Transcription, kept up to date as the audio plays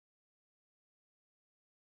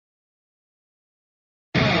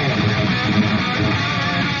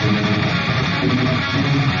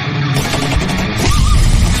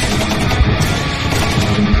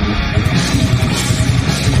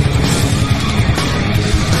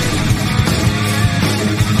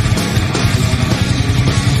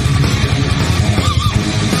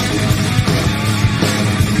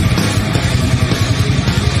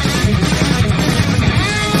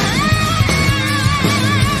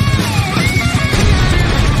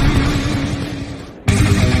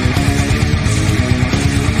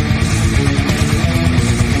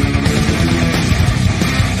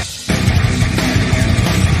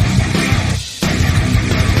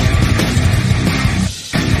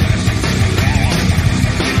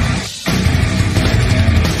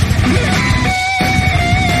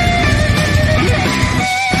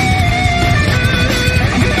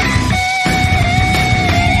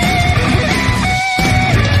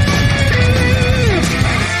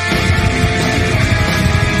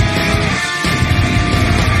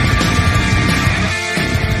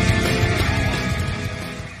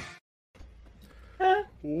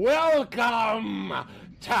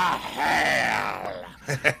hell.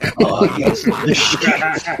 Oh, yes. The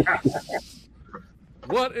shit.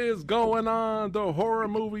 What is going on? The horror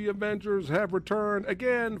movie Avengers have returned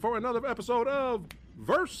again for another episode of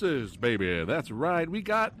Versus, baby. That's right. We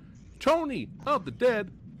got Tony of the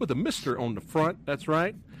Dead with a Mister on the front. That's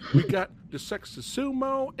right. We got the Sexy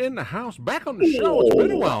Sumo in the house, back on the show. It's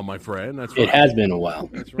been a while, my friend. That's right. It has been a while.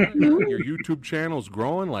 That's right. Your YouTube channel's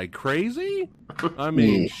growing like crazy. I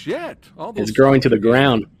mean, shit. All those It's growing to the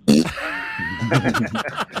ground.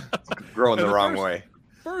 Growing the wrong way.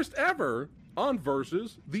 First ever on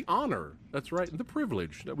Versus, the honor. That's right. The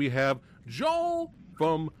privilege that we have Joel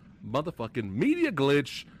from motherfucking Media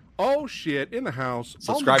Glitch. Oh shit, in the house.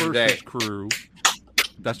 Subscribe on the today. Versus crew.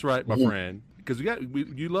 That's right, my friend. Because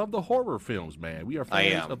you love the horror films, man. We are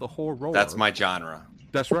fans of the horror. That's my genre.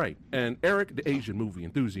 That's right. And Eric, the Asian movie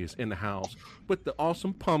enthusiast, in the house with the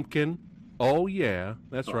awesome pumpkin. Oh yeah,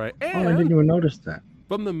 that's right. And I didn't even notice that.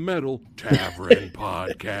 from the Metal Tavern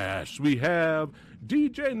podcast, we have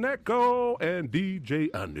DJ Neko and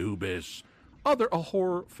DJ Anubis, other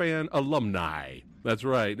horror fan alumni. That's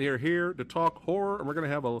right. They're here to talk horror, and we're gonna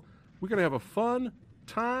have a fun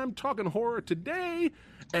time talking horror today,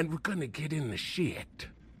 and we're gonna get in the shit.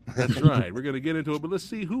 That's right. We're gonna get into it, but let's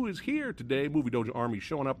see who is here today. Movie Dojo Army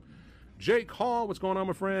showing up. Jake Hall, what's going on,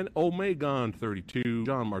 my friend? Omegon32,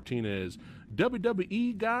 John Martinez,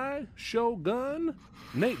 WWE guy, Shogun,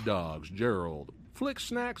 Nate Dogs, Gerald, Flick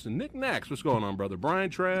Snacks, and Nick Knacks. What's going on, brother?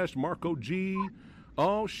 Brian Trash, Marco G.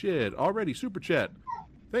 Oh shit! Already super chat.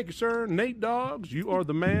 Thank you, sir. Nate Dogs, you are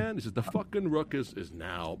the man. This is the fucking ruckus is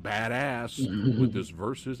now badass with this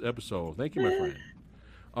Versus episode. Thank you, my friend.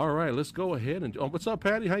 All right, let's go ahead and. Oh, what's up,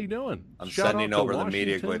 Patty? How you doing? I'm Shout sending out to over the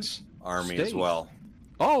Media Washington Glitch Army State. as well.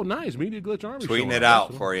 Oh, nice. Media Glitch Army. Tweeting showing it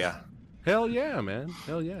up. out for you. Hell yeah, man.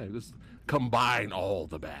 Hell yeah. Just combine all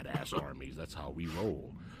the badass armies. That's how we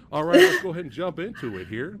roll. All right, let's go ahead and jump into it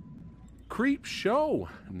here. CREEPSHOW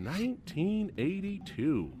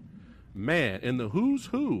 1982. Man, and the who's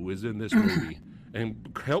who is in this movie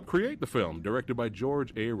and helped create the film. Directed by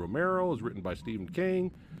George A. Romero, is written by Stephen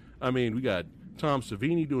King. I mean, we got Tom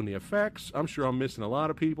Savini doing the effects. I'm sure I'm missing a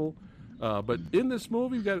lot of people. But in this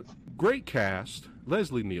movie, we've got a great cast.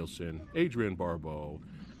 Leslie Nielsen, Adrienne Barbeau,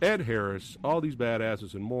 Ed Harris, all these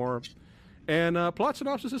badasses and more. And plot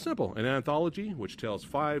synopsis is simple. An anthology which tells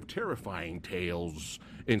 5 terrifying tales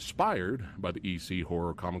inspired by the EC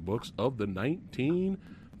horror comic books of the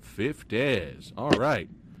 1950s. All right.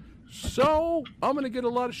 So, I'm going to get a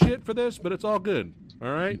lot of shit for this, but it's all good.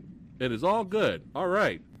 All right? It is all good. All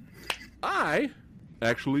right. I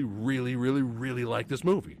actually really, really, really like this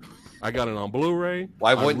movie. I got it on Blu-ray.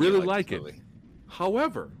 Why wouldn't I really you like it. this movie?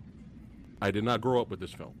 However, I did not grow up with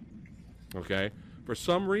this film. Okay? For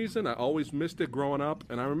some reason, I always missed it growing up,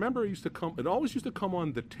 and I remember it always used to come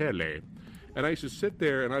on the tele, and I used to sit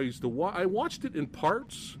there and I used to I watched it in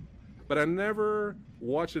parts, but I never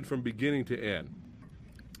watched it from beginning to end.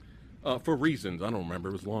 For reasons I don't remember.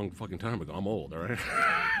 It was a long fucking time ago. I'm old, all right?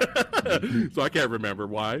 So I can't remember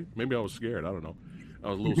why. Maybe I was scared. I don't know. I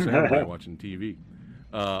was a little sad watching TV.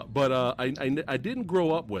 But I didn't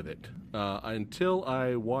grow up with it until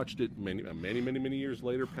I watched it many years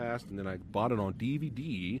later passed, and then I bought it on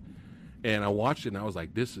DVD, and I watched it, and I was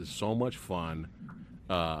like, this is so much fun.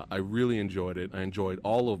 I really enjoyed it. I enjoyed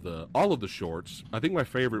all of the shorts. I think my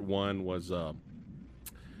favorite one was the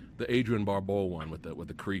Adrienne Barbeau one with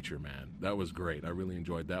the creature, man. That was great. I really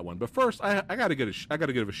enjoyed that one. But first, I gotta give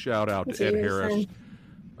a shout out to Ed Harris.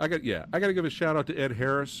 I got to give a shout out to Ed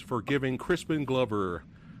Harris for giving Crispin Glover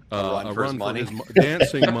a run for his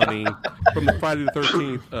dancing money from the Friday the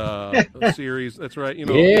 13th series. That's right. You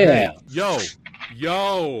know, Yeah. Yo.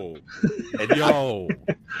 Ed Gives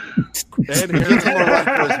Harris. him a run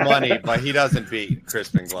for his money, but he doesn't beat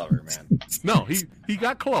Crispin Glover, man. No, he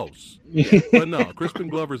got close. But no, Crispin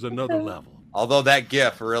Glover's another level. Although that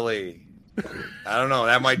gif really, I don't know,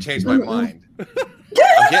 that might change my mind.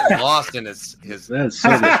 I'm getting lost in his That's so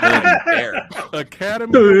there.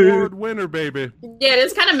 Academy Award winner, baby. Yeah, it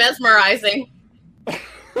is kind of mesmerizing. I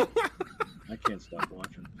can't stop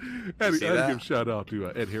watching. I had see to that? give a shout out to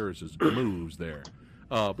Ed Harris's moves there.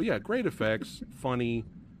 But yeah, great effects, funny.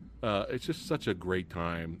 It's just such a great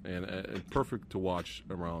time and perfect to watch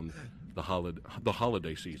around the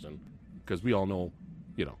holiday season, because we all know,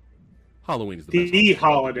 Halloween is the best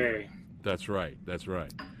holiday. That's right.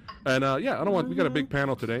 And we got a big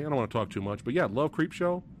panel today. I don't want to talk too much, but yeah, love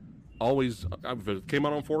CREEPSHOW. Always, if it came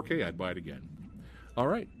out on 4K, I'd buy it again. All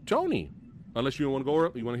right, Tony. Unless you want to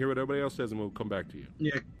go, you want to hear what everybody else says, and we'll come back to you.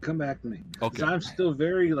 Yeah, come back to me. Okay. 'Cause I'm still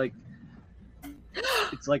very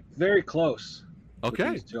it's very close.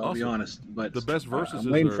 Okay, These two, I'll be awesome. honest, but The best verses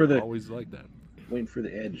I'm waiting are for the always like that. waiting for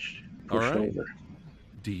the edge All pushed right. over.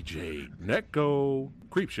 DJ Netco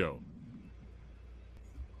CREEPSHOW.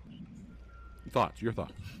 Your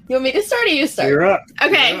thoughts. You want me to start or you start? You're up.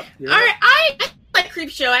 Okay. You're up. You're All up. right. I like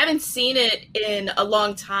CREEPSHOW. I haven't seen it in a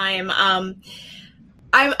long time.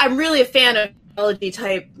 I'm really a fan of mythology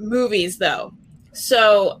type movies, though.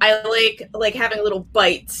 So I like having little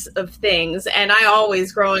bites of things. And I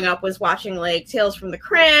always, growing up, was watching like Tales from the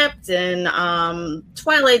Crypt and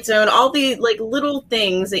Twilight Zone, all the like little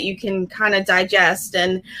things that you can kind of digest.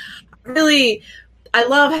 And really, I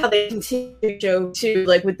love how they continue to show too,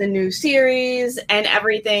 like with the new series and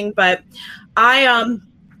everything. But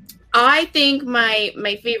I think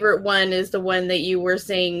my favorite one is the one that you were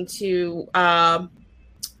saying to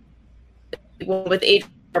with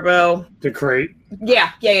Adrian Barbeau. The crate.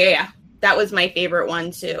 Yeah. That was my favorite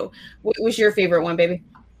one too. What was your favorite one, baby?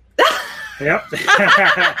 Yep.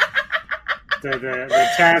 the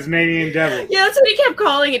Tasmanian devil. Yeah, that's what he kept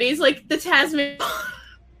calling it. He's like the Tasman.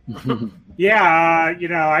 Yeah,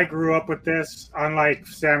 I grew up with this. Unlike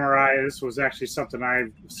Samurai, this was actually something I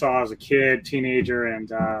saw as a kid, teenager,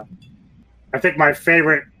 and I think my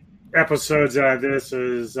favorite episodes out of this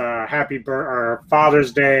is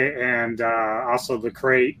Father's Day and also The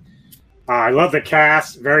Crate. I love the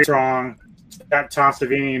cast, very strong. Tom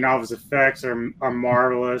Savini and all of his effects are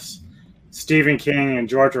marvelous. Stephen King and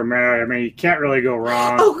George Romero. I mean, you can't really go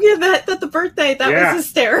wrong. Oh yeah, that the birthday that was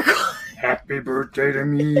hysterical. Happy birthday to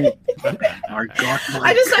me. I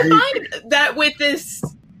find that with this.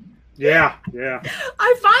 Yeah.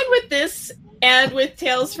 I find with this and with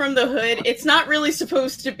Tales from the Hood, it's not really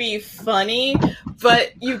supposed to be funny,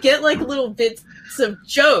 but you get like little bits of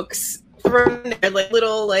jokes from there, like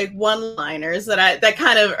little like one-liners that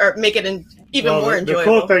kind of make it even more enjoyable. The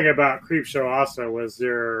cool thing about CREEPSHOW also was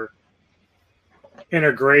their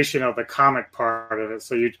integration of the comic part of it.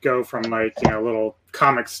 So you'd go from like, little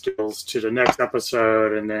comic stills to the next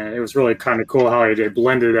episode, and then it was really kind of cool how they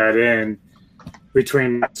blended that in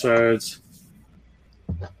between episodes.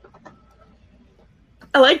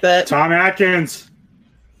 I like that. Tom Atkins.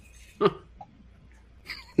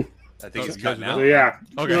 I think it's cut now. So, yeah,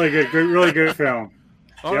 Okay. really good film.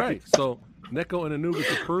 All Yep. right. So Neko and Anubis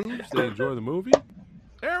approves. They enjoy the movie.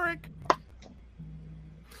 Eric.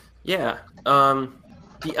 Yeah.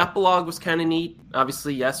 The epilogue was kind of neat.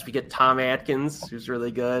 Obviously, yes, we get Tom Atkins, who's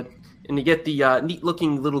really good. And you get the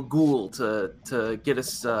neat-looking little ghoul to get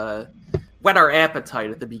us whet our appetite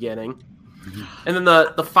at the beginning. And then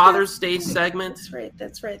the Father's Day segment.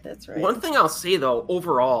 That's right. One thing I'll say, though,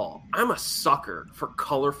 overall, I'm a sucker for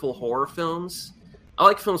colorful horror films. I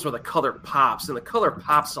like films where the color pops, and the color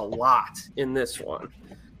pops a lot in this one.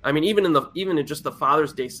 I mean, even in just the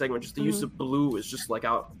Father's Day segment, just the use of blue is just like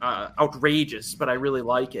outrageous, but I really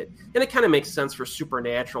like it. And it kind of makes sense for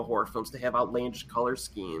supernatural horror films to have outlandish color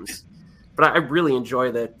schemes. But I really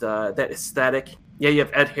enjoy that aesthetic. Yeah, you have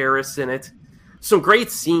Ed Harris in it. Some great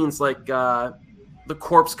scenes like the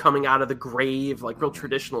corpse coming out of the grave, like real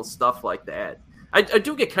traditional stuff like that. I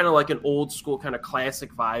do get kind of like an old school kind of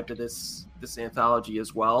classic vibe to this anthology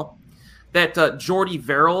as well. That Jordy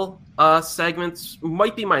Verrill segment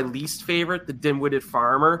might be my least favorite, the dim-witted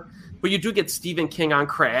farmer. But you do get Stephen King on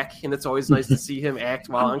crack, and it's always nice to see him act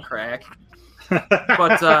while on crack.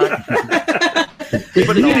 But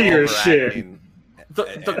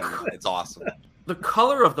It's awesome. The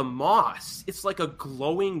color of the moss, it's like a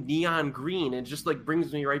glowing neon green. It just like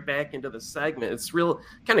brings me right back into the segment. It's real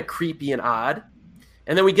kind of creepy and odd.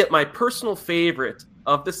 And then we get my personal favorite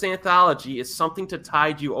of this anthology is Something to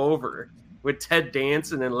Tide You Over with Ted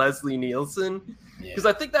Danson and Leslie Nielsen. Because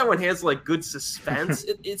I think that one has like good suspense.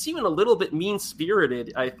 It's even a little bit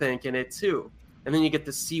mean-spirited, I think, in it too. And then you get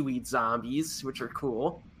the seaweed zombies, which are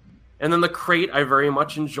cool. And then The Crate I very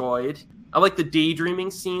much enjoyed. I like the daydreaming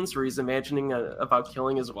scenes where he's imagining about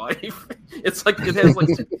killing his wife. It's like it has like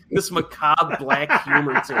this macabre black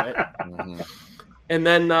humor to it. Mm-hmm. And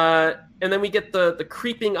then we get the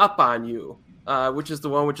creeping up on you, which is the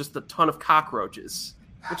one with just a ton of cockroaches.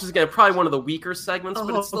 Which is again probably one of the weaker segments,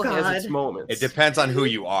 but it still has its moments. It depends on who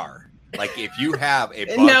you are. Like if you have a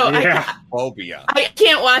bug phobia, I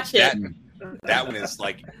can't watch it. That one is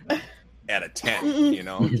like at a 10. You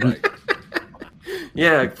know, it's like.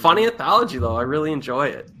 Yeah, funny anthology though. I really enjoy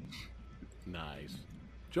it. Nice.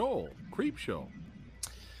 Joel, CREEPSHOW.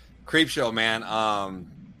 CREEPSHOW, man.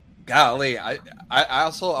 Golly, I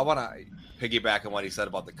want to piggyback on what he said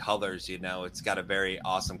about the colors. You know, it's got a very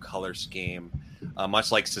awesome color scheme,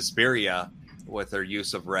 much like Suspiria with their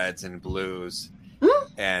use of reds and blues.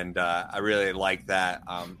 And I really like that.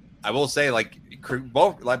 I will say, like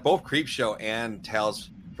both CreepShow and Tales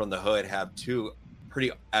from the Hood have two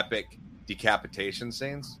pretty epic decapitation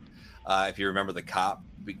scenes. If you remember the cop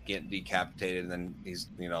getting decapitated, and then he's,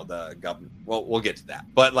 the governor. Well, we'll get to that.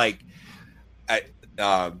 But like,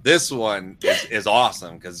 this one is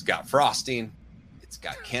awesome because it's got frosting, it's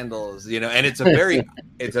got candles, and it's a very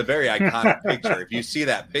iconic picture. If you see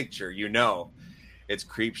that picture, it's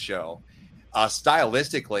CreepShow.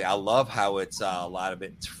 Stylistically, I love how it's a lot of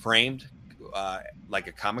it's framed like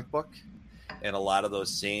a comic book, and a lot of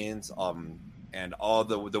those scenes, and all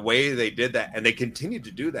the way they did that, and they continue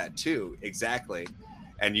to do that too. Exactly.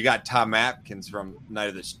 And you got Tom Atkins from Night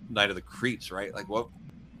of the Creeps, right? Like what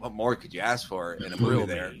more could you ask for in a movie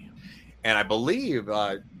there? And I believe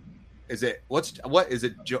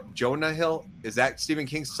Jonah Hill? Is that Stephen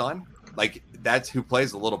King's son? Like that's who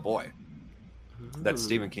plays the little boy. That's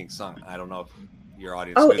Stephen King's son. I don't know if your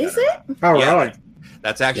audience. Oh, knew that is it? Oh, yeah, really?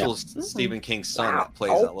 That's actual Stephen King's son that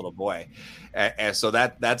plays that little boy, and so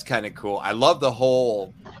that's kind of cool. I love the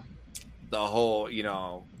whole,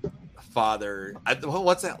 father.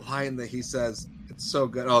 What's that line that he says? It's so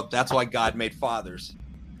good. Oh, that's why God made fathers,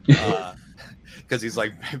 because he's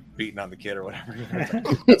like beating on the kid or whatever.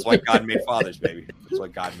 That's why God made fathers, baby. That's why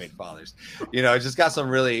God made fathers. It's just got some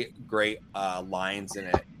really great lines in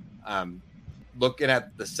it. Looking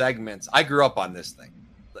at the segments, I grew up on this thing.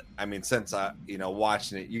 I mean, since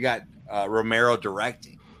watching it, you got Romero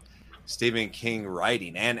directing, Stephen King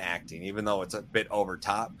writing and acting, even though it's a bit over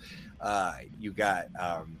top. You got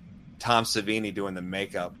Tom Savini doing the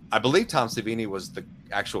makeup. I believe Tom Savini was the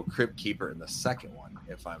actual crypt keeper in the second one.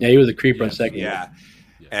 He was a creeper in the second one. Yeah.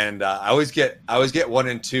 And I always get 1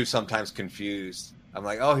 and 2 sometimes confused. I'm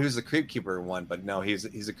like, oh, he was the creep keeper in 1, but no, he's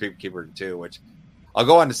a creep keeper in 2, which I'll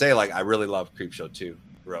go on to say, like, I really love CreepShow 2.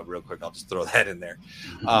 Real quick, I'll just throw that in there.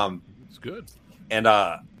 It's good. And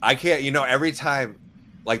I can't, every time,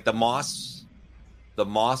 like the Moss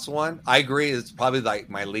one, I agree, it's probably like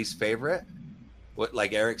my least favorite. What,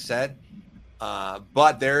 like Eric said,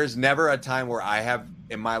 but there's never a time where I have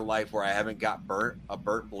in my life where I haven't got a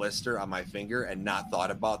burnt blister on my finger and not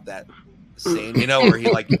thought about that scene. Where he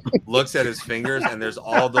like looks at his fingers and there's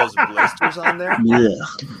all those blisters on there. Yeah.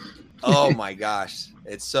 Oh my gosh,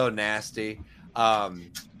 it's so nasty.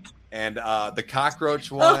 And the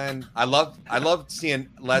cockroach one, I love seeing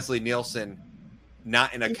Leslie Nielsen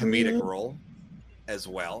not in a comedic role as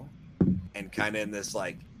well, and kind of in this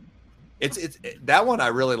like, that one I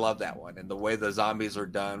really love that one, and the way the zombies are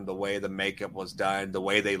done, the way the makeup was done, the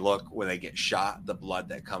way they look when they get shot, the blood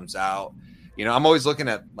that comes out. I'm always looking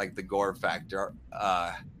at like the gore factor.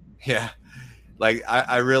 Like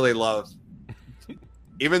I really love.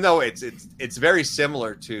 Even though it's very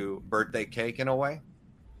similar to Birthday Cake in a way,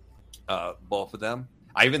 both of them.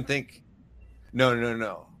 I even think,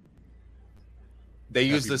 no. They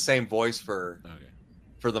use the same voice for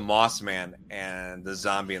the Moss Man and the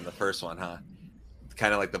zombie in the first one, huh?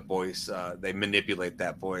 Kind of like the voice. They manipulate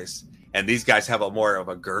that voice, and these guys have a more of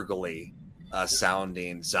a gurgly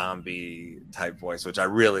sounding zombie type voice, which I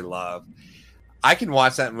really love. I can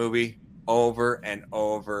watch that movie over and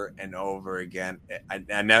over and over again.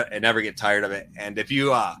 I never get tired of it. And if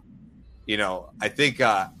you, I think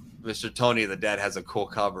Mr. Tony the Dead has a cool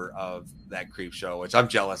cover of that CreepShow, which I'm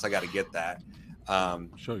jealous. I got to get that.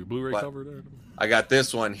 Show your Blu-ray cover there. I got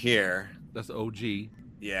this one here. That's the OG.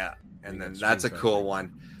 Yeah, and then that's a cool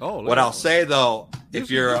one. Oh, what I'll say though, if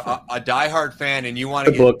you're a diehard fan and you want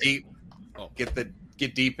to get deep,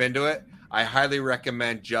 get deep into it, I highly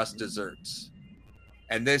recommend Just Desserts.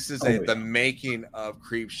 And this is the making of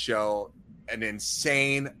CreepShow, an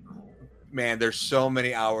insane, man, there's so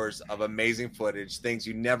many hours of amazing footage, things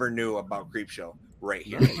you never knew about CreepShow right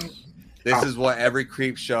here. This is what every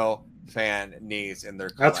CreepShow fan needs in their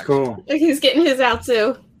collection. That's cool. He's getting his out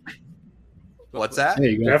too. What's that? There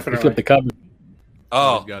you go. Definitely. You flip the cover.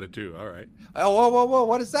 Oh, he's got it too. All right. Oh, whoa.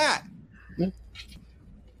 What is that? Let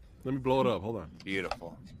me blow it up. Hold on.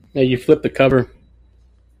 Beautiful. Yeah, you flip the cover.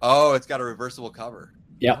 Oh, it's got a reversible cover.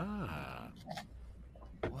 Yeah. Ah.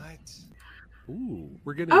 What? Ooh,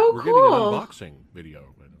 we're getting cool. an unboxing video.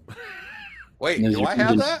 Wait, There's do your I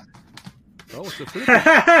have engine. that? Oh, it's a flip.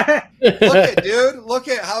 Look at, dude. Look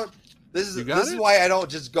at how this is. You got This is it? why I don't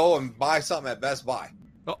just go and buy something at Best Buy.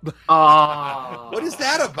 Oh. What is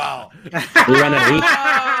that about? They ran out of ink.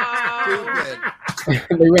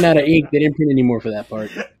 Stupid. They ran out of ink. They didn't print any more for that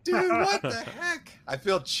part. Dude, what the heck? I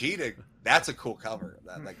feel cheated. That's a cool cover.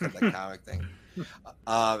 That comic thing.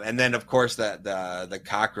 And then of course the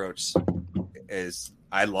cockroach is.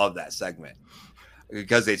 I love that segment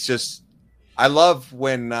because it's just I love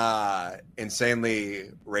when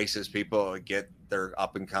insanely racist people get their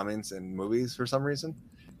up and comings in movies for some reason.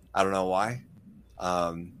 I don't know why.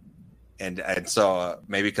 And so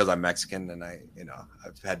maybe because I'm Mexican and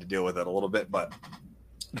I've had to deal with it a little bit, but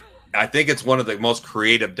I think it's one of the most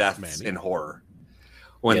creative deaths in horror.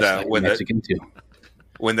 When Mexican too.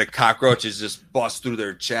 When the cockroaches just bust through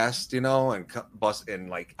their chest, and bust in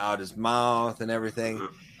like out his mouth and everything.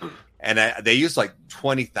 And they used like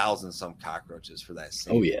 20,000 some cockroaches for that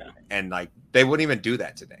scene. Oh yeah. And like they wouldn't even do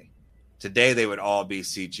that today. Today they would all be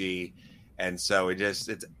CG, and so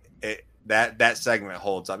that segment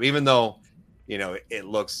holds up, even though it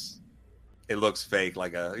looks fake,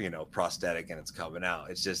 like a prosthetic, and it's coming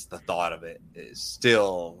out. It's just the thought of it is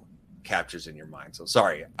still captures in your mind. So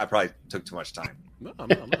sorry, I probably took too much time. No.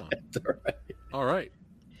 That's all right. All right.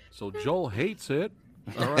 So Joel hates it.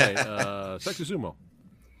 All right. Sexy Sumo.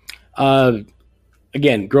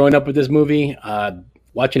 Again, growing up with this movie,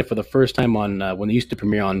 watching it for the first time on when they used to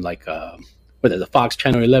premiere on the Fox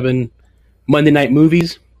Channel 11 Monday night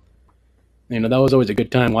movies. That was always a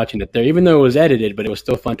good time watching it there, even though it was edited, but it was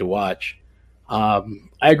still fun to watch. I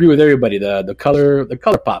agree with everybody. The color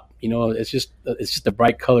pop, it's just the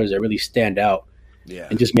bright colors that really stand out,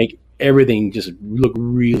 and just make everything just look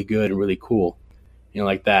really good and really cool,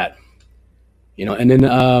 like that. And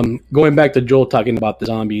then going back to Joel talking about the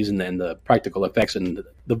zombies and then the practical effects and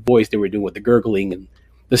the voice they were doing with the gurgling and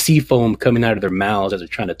the sea foam coming out of their mouths as they're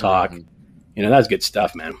trying to talk. Mm-hmm. That's good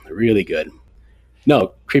stuff, man. Really good.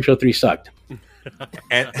 No, Creepshow 3 sucked.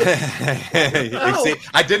 And see,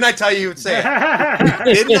 didn't I tell you he would say it?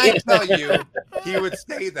 Didn't I tell you he would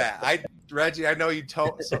say that? Reggie, I know you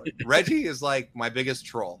told. So Reggie is like my biggest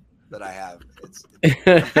troll that I have.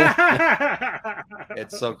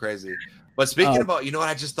 It's so crazy. But speaking about, what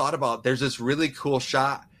I just thought about? There's this really cool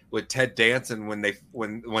shot with Ted Danson when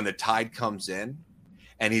the tide comes in,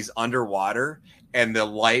 and he's underwater, and the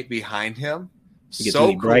light behind him, so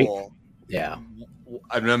really cool. Bright. Yeah,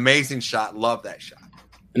 an amazing shot. Love that shot.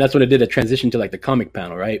 And that's when it did a transition to like the comic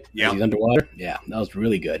panel, right? Yeah, he's underwater. Yeah, that was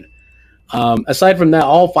really good. Aside from that,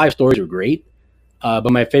 all 5 stories were great. But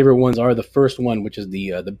my favorite ones are the first one, which is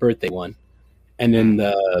the birthday one, and then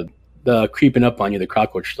the creeping up on you, the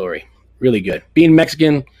cockroach story. Really good. Being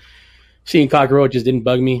Mexican, seeing cockroaches didn't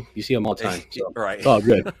bug me. You see them all the time. So right. It's all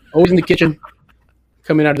good. Always in the kitchen,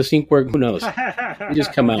 coming out of the sink work. Who knows? You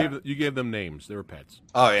just come out. You gave them names. They were pets.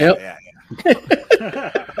 Oh, yeah,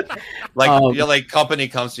 yeah. Like company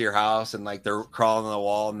comes to your house and like they're crawling on the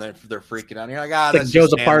wall and they're freaking out. And you're like, like that's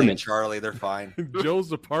Joe's just apartment. Charlie, they're fine.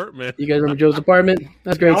 Joe's apartment. You guys remember Joe's apartment?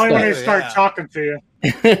 That's great Only when stuff. they start talking to you.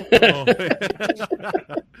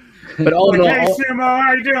 But all in all, hey, Sumo,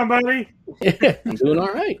 how you doing, buddy? I'm doing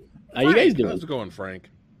all right. How you guys doing? How's it going, Frank?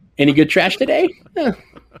 Any good trash today?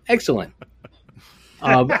 Excellent.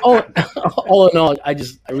 All in all, I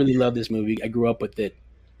really love this movie. I grew up with it.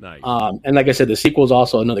 Nice. And like I said, the sequel is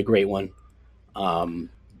also another great one.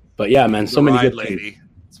 But yeah, man, so many good lady. things.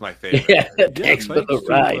 It's my favorite. Thanks for the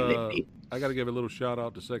ride, lady. I got to give a little shout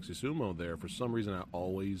out to Sexy Sumo there. For some reason, I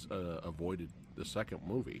always avoided the second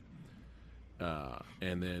movie.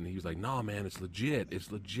 And then he was like, "No, man, it's legit.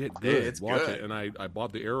 It's legit good. It's Watch good." it." And I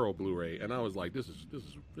bought the Arrow Blu-ray, and I was like, "This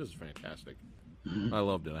is fantastic." I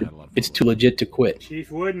loved it. I had a lot of fun. It's too legit to quit. Chief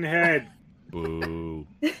Woodenhead. Boo.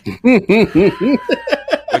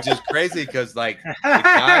 Which is crazy because like the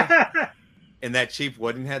guy in that Chief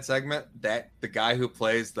Woodenhead segment, the guy who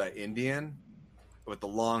plays the Indian with the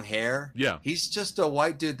long hair, Yeah. he's just a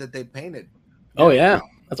white dude that they painted. Oh yeah,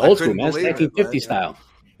 that's I old school, couldn't man. It's believe it, 1950 but, style.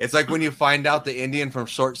 It's like when you find out the Indian from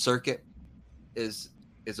Short Circuit is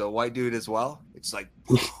a white dude as well. It's like,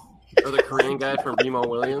 Or the Korean guy from Remo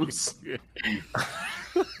Williams.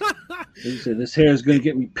 He said, "This hair is going to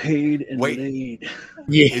get me paid and Wait. laid."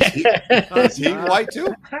 Yeah. is he white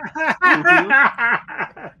too?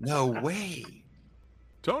 No way.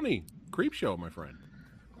 Tony, Creepshow, my friend.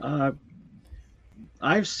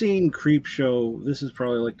 I've seen Creepshow. This is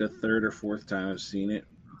probably like the 3rd or 4th time I've seen it,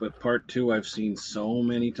 but part 2 I've seen so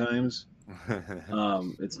many times.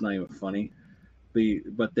 It's not even funny.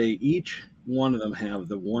 But they each one of them have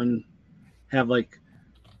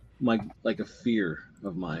like a fear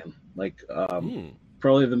of mine. Like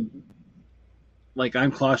probably like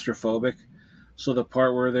I'm claustrophobic, so the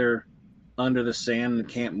part where they're under the sand and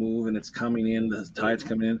can't move and it's coming in, the tide's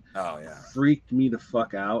coming in, Oh yeah. freaked me the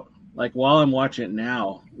fuck out. Like while I'm watching it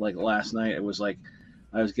now, like last night, it was like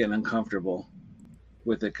I was getting uncomfortable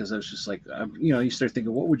with it because I was just like, you start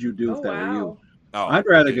thinking, what would you do if that were you? Oh, I'd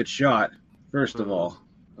rather get shot. First of all,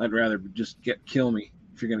 I'd rather just kill me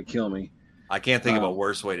if you're gonna kill me. I can't think of a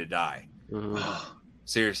worse way to die.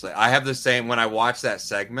 Seriously, I have the same. When I watch that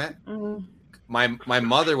segment, my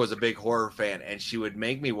mother was a big horror fan, and she would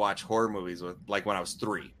make me watch horror movies when I was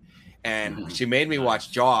 3, and she made me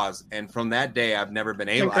watch Jaws. And from that day, I've never been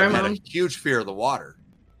able. I've had a huge fear of the water,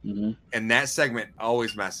 and that segment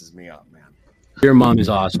always messes me up, man. Your mom is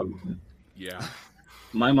awesome. Yeah,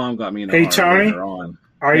 my mom got me. Hey Tony,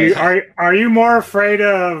 are you more afraid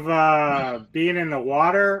of being in the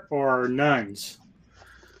water or nuns?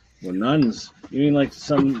 Well, nuns. You mean like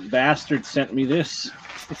some bastard sent me this?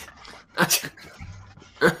 The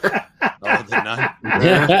nun.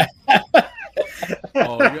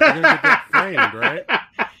 Oh, you're gonna get that framed, right?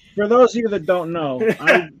 For those of you that don't know,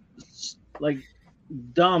 I like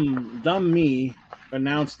dumb me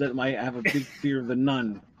announced that I have a big fear of the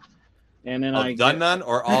nun, and then nun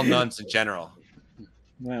or all nuns in general.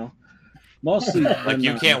 Well, mostly like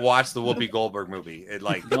you can't watch the Whoopi Goldberg movie. It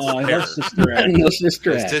like I love Sister Act.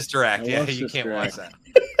 Sister Act. Yeah, you can't watch that.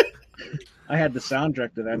 I had the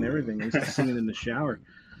soundtrack to that and everything. I used to sing it in the shower,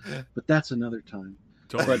 but that's another time.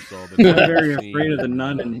 But I'm very afraid of the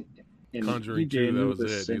nun and Conjuring 2. That was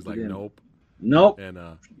it. He's like, nope.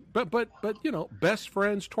 And but you know, best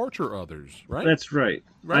friends torture others, right? That's right.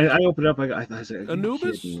 I opened up. I said,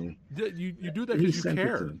 Anubis, you do that because you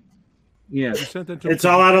care. Yeah, you sent that to it's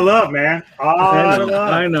all out of love, man. All out of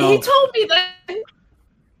love. I know. He told me that.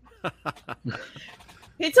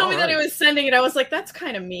 He told me that he was sending it. I was like, that's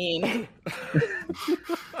kind of mean.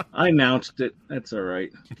 I announced it. That's all right.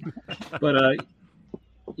 But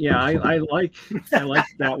yeah, I like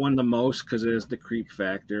that one the most because it has the creep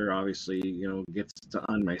factor. Obviously, you know, gets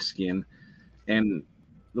on my skin, and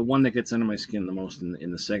the one that gets under my skin the most in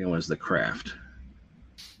the second one is the craft,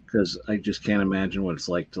 because I just can't imagine what it's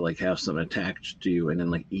like to like have something attached to you and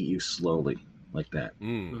then like eat you slowly like that.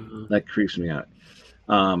 That creeps me out.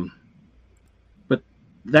 But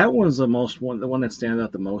that one's the one that stands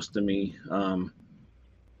out the most to me.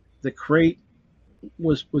 The crate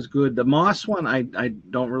was good. The moss one I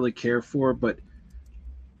don't really care for, but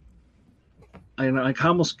I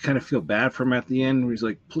almost kind of feel bad for him at the end where he's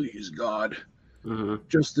like, please God,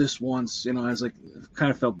 just this once, you know. I was like,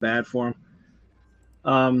 kind of felt bad for him.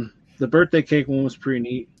 The birthday cake one was pretty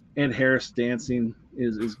neat. Ed Harris dancing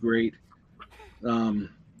is great.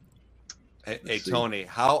 Hey Tony,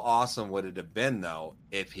 how awesome would it have been though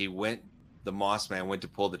if the Moss Man went to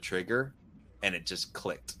pull the trigger and it just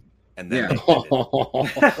clicked? And then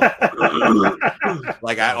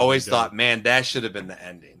like I always thought, man, that should have been the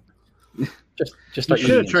ending. Just you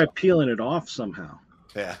should have tried peeling it off somehow.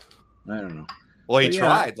 Yeah, I don't know. Well, he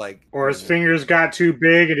tried, or his fingers got too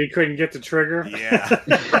big and he couldn't get the trigger. Yeah.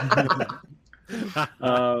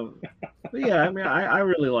 But yeah, I mean, I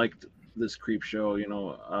really liked this creep show. You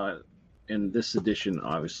know, and this edition,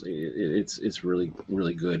 obviously, it's really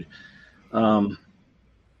really good.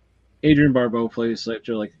 Adrienne Barbeau plays like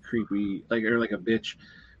a creepy, like a bitch,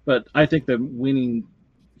 but I think the winning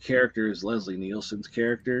character is Leslie Nielsen's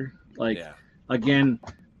character. Again,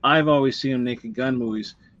 I've always seen him Naked Gun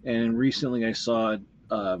movies, and recently I saw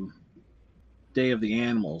Day of the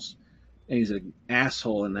Animals, and he's an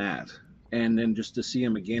asshole in that. And then just to see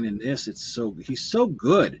him again in this, he's so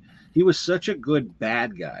good. He was such a good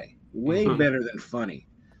bad guy, way better than funny.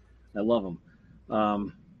 I love him.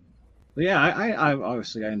 But yeah, I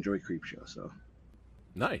obviously I enjoy Creepshow. So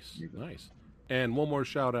nice. And one more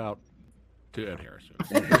shout out to Ed Harris.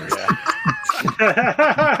 Let's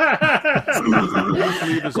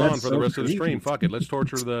leave this on for the rest of the stream. Fuck it. Let's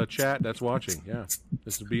torture the chat that's watching. Yeah,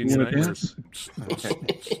 this is being united.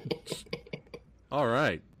 All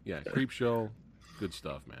right. Yeah, Creepshow, good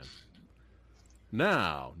stuff, man.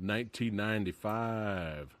 Now,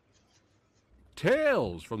 1995.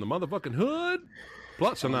 Tales from the Motherfucking Hood.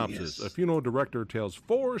 Plot synopsis. A funeral director tells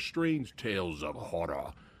 4 strange tales of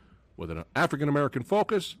horror with an African-American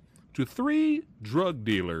focus to 3 drug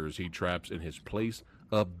dealers he traps in his place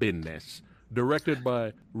of business. Directed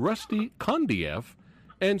by Rusty Kondiev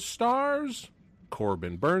and stars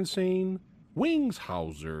Corbin Bernstein, Wings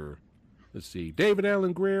Hauser, let's see, David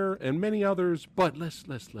Alan Grier, and many others. But let's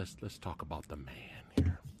talk about the man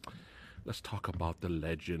here. Let's talk about the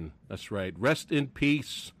legend. That's right. Rest in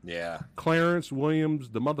peace. Yeah. Clarence Williams,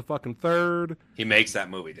 the motherfucking third. He makes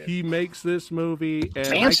that movie, dude. He makes this movie,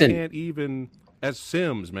 and Manson. I can't even as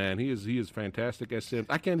Sims, man. He is fantastic as Sims.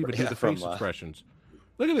 I can't even do the face expressions.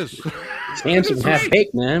 Look at this. Samson half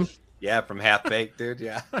baked, man. Yeah, from Half Baked, dude.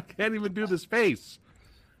 Yeah. I can't even do this face.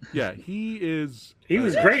 Yeah, he is. He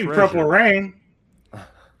was great in Purple Rain.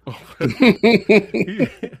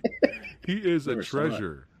 he is a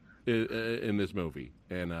treasure in this movie,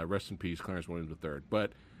 and rest in peace, Clarence Williams III.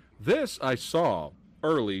 But this I saw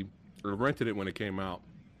early I rented it when it came out.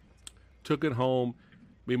 Took it home.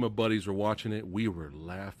 Me and my buddies were watching it. We were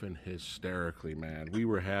laughing hysterically, man. We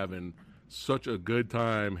were having such a good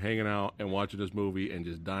time hanging out and watching this movie and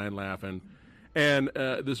just dying laughing. And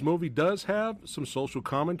this movie does have some social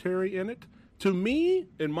commentary in it. To me,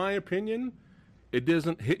 in my opinion, it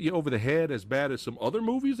doesn't hit you over the head as bad as some other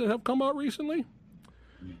movies that have come out recently.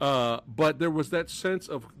 But there was that sense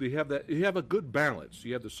of you have a good balance.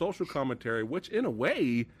 You have the social commentary, which in a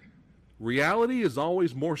way, reality is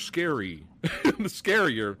always more scarier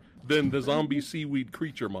than the zombie seaweed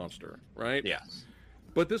creature monster, right? Yes.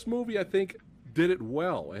 But this movie, I think, did it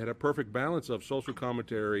well. It had a perfect balance of social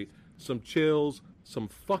commentary, some chills, some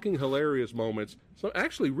fucking hilarious moments, some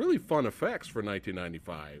actually really fun effects for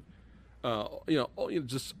 1995.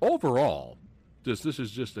 Just overall, this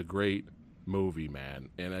is just a great movie, man.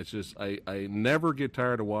 And it's just I never get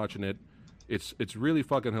tired of watching it. It's really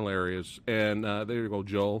fucking hilarious. And there you go,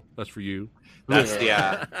 Joel. That's for you. That's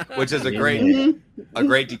which is a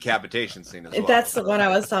great decapitation scene as well. That's the one I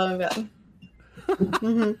was talking about.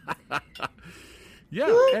 Yeah,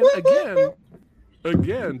 and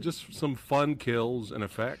again, just some fun kills and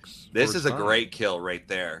effects. This is a great kill right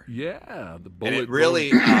there. Yeah, the bullet. And it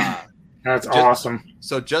really that's awesome.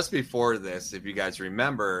 So just before this, if you guys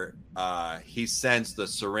remember, he sends the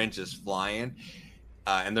syringes flying,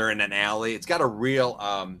 and they're in an alley. It's got a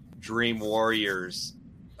real Dream Warriors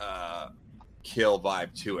kill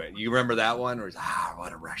vibe to it. You remember that one? Where it's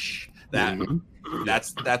what a rush.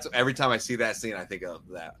 That's every time I see that scene, I think of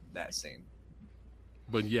that scene.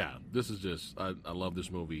 But yeah, this is just I love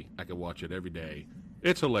this movie. I can watch it every day.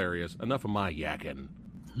 It's hilarious. Enough of my yakking.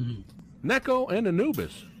 Neko and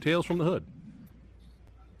Anubis, Tales from the Hood.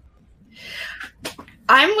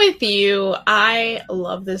 I'm with you. I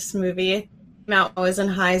love this movie. It came out when I was in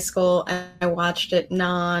high school, and I watched it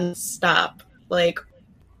nonstop. Like,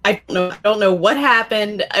 I don't know what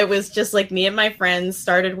happened. It was just like me and my friends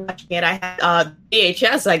started watching it. I had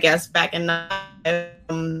VHS, I guess, back in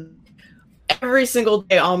every single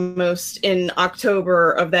day almost in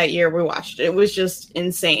October of that year we watched it. It was just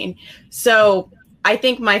insane. So I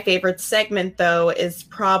think my favorite segment, though, is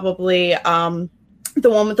probably the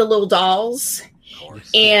one with the little dolls.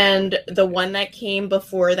 And the one that came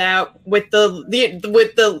before that with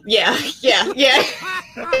the yeah.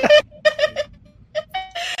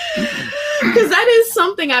 Because that is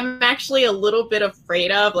something I'm actually a little bit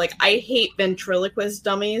afraid of. Like, I hate ventriloquist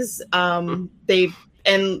dummies.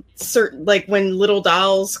 And certain, like, when little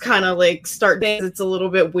dolls kind of like start things, it's a little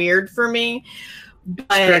bit weird for me. But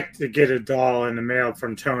expect to get a doll in the mail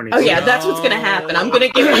from Tony. Oh yeah, that's what's gonna happen. I'm gonna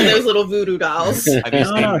get one of those little voodoo dolls. Have you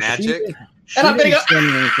seen Magic? And I'm gonna go.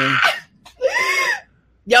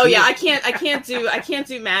 Yo, yeah, I can't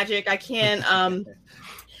do magic. I can't.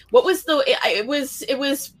 What was it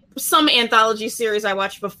was some anthology series I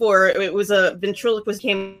watched before. It was a ventriloquist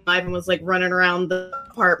came alive and was like running around the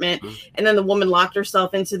apartment, and then the woman locked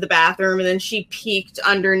herself into the bathroom, and then she peeked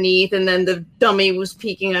underneath, and then the dummy was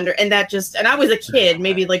peeking under, and I was a kid,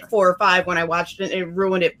 maybe like 4 or 5 when I watched it, and it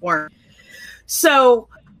ruined it for me. So,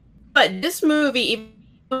 but this movie, even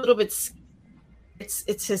a little bit,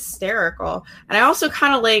 it's hysterical, and I also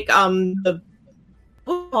kind of like the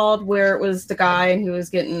called where it was the guy who was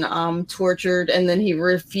getting tortured, and then he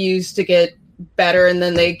refused to get better, and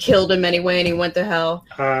then they killed him anyway, and he went to hell.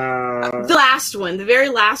 The last one, the very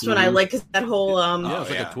last one, I like that whole it's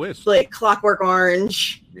like a twist, like Clockwork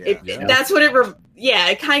Orange. That's what it.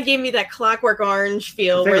 It kind of gave me that Clockwork Orange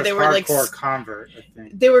feel, where they were like convert. I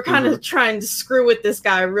think they were kind of trying to screw with this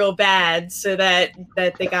guy real bad, so that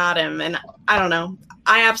they got him. And I don't know,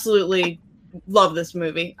 I absolutely love this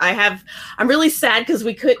movie. I'm really sad because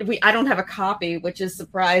I don't have a copy, which is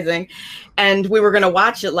surprising, and we were going to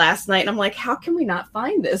watch it last night, and I'm like, how can we not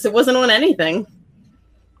find this? It wasn't on anything.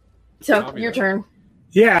 So your turn.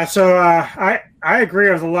 Yeah, so I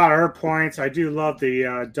agree with a lot of her points. I do love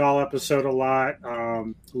the doll episode a lot. A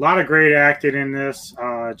lot of great acting in this,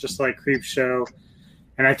 just like Creepshow.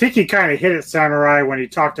 And I think he kind of hit it, Samurai, when he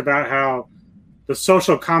talked about how the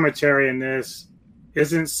social commentary in this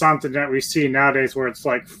isn't something that we see nowadays where it's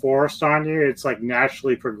like forced on you. It's like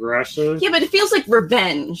naturally progressive. Yeah, but it feels like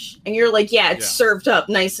revenge. And you're like, it's served up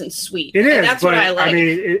nice and sweet. It is. That's what I like. I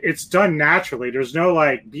mean, it's done naturally. There's no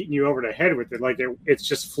like beating you over the head with it. Like it's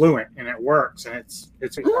just fluent and it works. And it's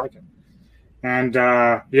like it. And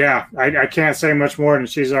I can't say much more than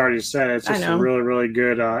she's already said. It's just a really, really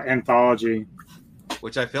good anthology.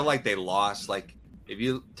 Which I feel like they lost. Like, if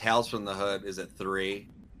you Tales from the Hood is at 3.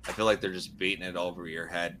 I feel like they're just beating it over your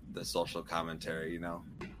head, the social commentary, you know?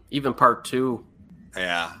 Even part 2.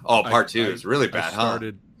 Yeah. Oh, part 2 is really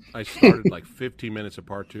bad, I started like 15 minutes of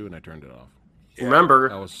part 2 and I turned it off.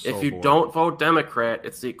 Remember, I was so if you bored. don't vote Democrat,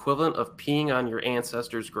 it's the equivalent of peeing on your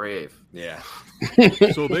ancestor's grave. Yeah.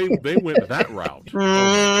 So they went that route.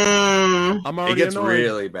 I'm already It gets annoyed.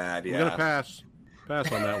 really bad. Yeah. I'm gonna pass on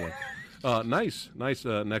that one. Nice,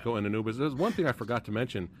 Neko and Anubis. There's one thing I forgot to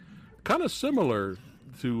mention, kind of similar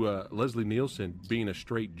to Leslie Nielsen being a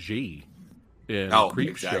straight G in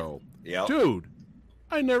Creepshow. Yep. Dude,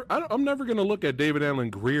 I'm never gonna look at David Allen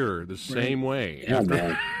Greer the same way. Yeah,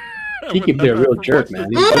 man. He could be a real jerk, man.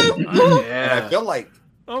 And I feel like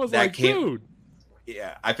I was that like, dude.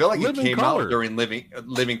 Yeah, I feel like it Living came Color. out during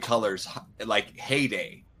Living Color's like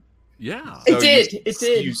heyday. Yeah. So It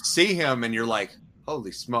did. You see him and you're like,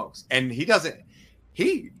 holy smokes! And he doesn't.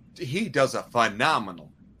 He does a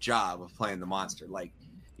phenomenal job of playing the monster, like,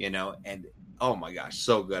 you know. And oh my gosh,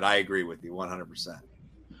 so good. I agree with you 100%.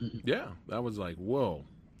 Yeah, that was like, whoa.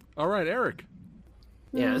 All right, Eric.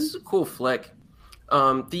 Yeah, this is a cool flick.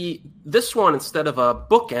 This one, instead of a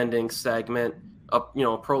book-ending segment, a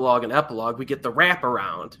prologue and epilogue, we get the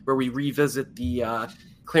wraparound where we revisit the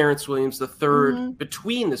Clarence Williams III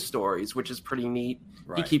between the stories, which is pretty neat.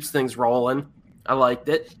 Right. He keeps things rolling. I liked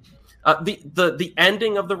it. The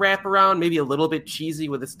ending of the wraparound, maybe a little bit cheesy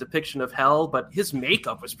with its depiction of hell, but his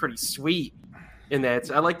makeup was pretty sweet in that.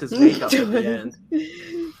 I liked his makeup at the end.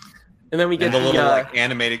 And then we get the little like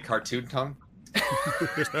animated cartoon tongue.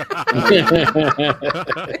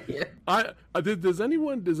 Does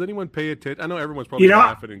anyone pay attention? I know everyone's probably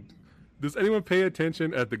laughing. Does anyone pay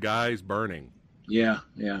attention at the guys burning? Yeah.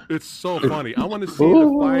 It's so funny. I want to see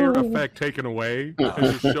the fire effect taken away and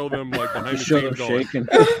just show them like behind the scenes going.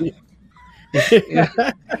 Shaking.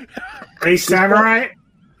 Hey, Samurai,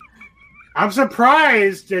 I'm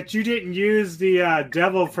surprised that you didn't use the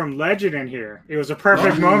devil from Legend in here. It was a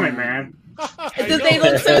perfect moment, man. They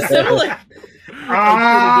look so similar.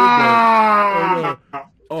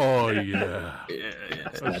 Oh yeah.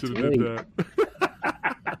 I should have did that.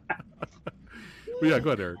 But yeah,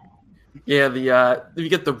 go ahead, Eric. Yeah, you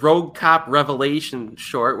get the Rogue Cop Revelation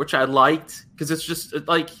short, which I liked because it's just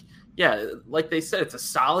like they said, it's a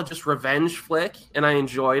solid just revenge flick, and I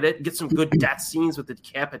enjoyed it. Get some good death scenes with the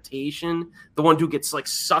decapitation. The one who gets like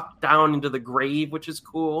sucked down into the grave, which is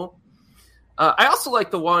cool. I also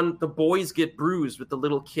like the boys get bruised with the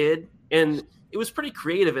little kid, and it was pretty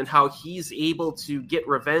creative in how he's able to get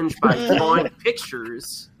revenge by drawing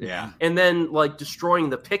pictures, and then like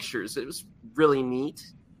destroying the pictures. It was really neat.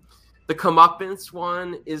 The Comeuppance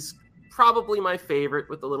one is probably my favorite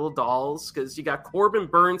with the little dolls, because you got Corbin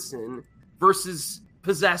Burnson versus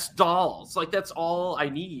possessed dolls. Like, that's all I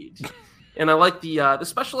need. And I like the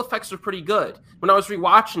special effects are pretty good. When I was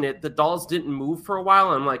rewatching it, the dolls didn't move for a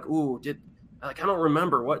while. And I'm like, ooh, I don't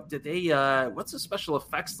remember what's the special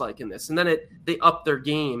effects like in this? And then they upped their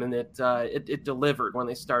game, and it delivered when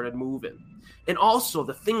they started moving. And also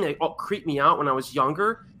the thing that creeped me out when I was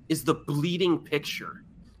younger is the bleeding picture.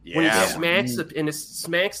 Yeah. When he smacks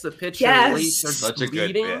the picture, Yes. and the starts Such a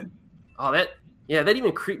bleeding. good bit. Oh, that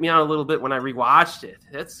even creeped me out a little bit when I rewatched it.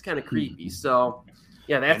 That's kind of creepy. So,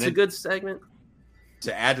 yeah, that's a good segment.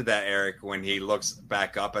 To add to that, Eric, when he looks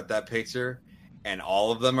back up at that picture and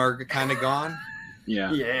all of them are kind of gone, Yeah,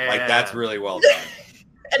 like that's really well done.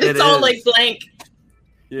 And it's all like blank.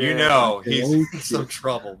 Yeah. You know, he's in some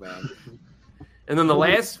trouble, man. And then the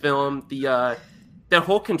last film, that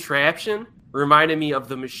whole contraption reminded me of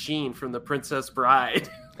The Machine from The Princess Bride.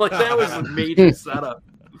 Like, that was a major setup.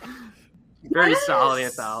 Very solid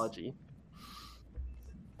anthology.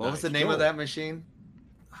 What was the name of that machine?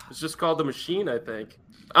 It's just called The Machine, I think.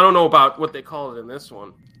 I don't know about what they call it in this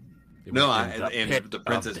one. No, in The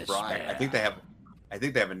Princess Bride. I think they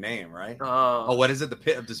have a name, right? What is it? The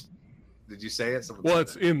Pit of Despair. Did you say it? Well,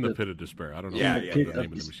 it's in the Pit of Despair. I don't know what the name of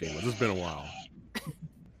the machine was. It's been a while.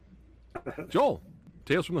 Joel,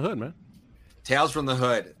 Tales from the Hood, man. Tales from the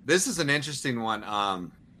Hood. This is an interesting one. I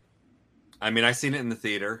mean, I've seen it in the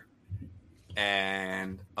theater,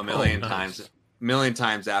 and a million times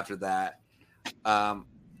after that. I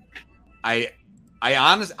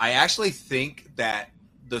actually think that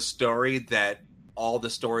all the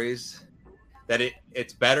stories, that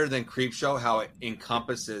it's better than Creepshow, how it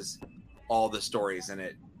encompasses all the stories in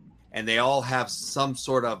it, and they all have some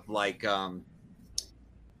sort of like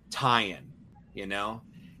tie-in, you know.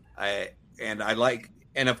 And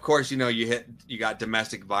of course, you know, you got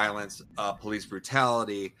domestic violence, police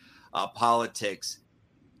brutality, politics,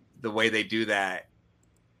 the way they do that,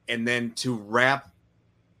 and then they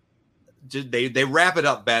wrap it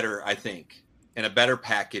up better, I think, in a better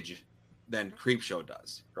package than Creepshow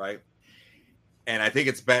does, right? And I think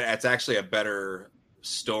it's actually a better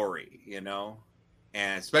story, you know.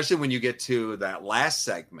 And especially when you get to that last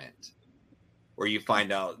segment where you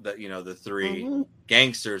find out that, the three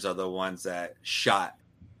gangsters are the ones that shot,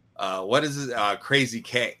 what is it? Crazy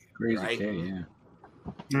K. Crazy right? K, yeah.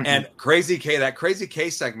 And Crazy K, that Crazy K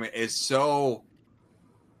segment is so,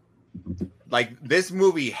 like, this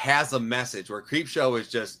movie has a message where Creepshow is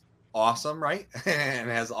just awesome, right? And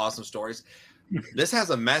has awesome stories. This has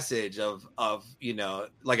a message of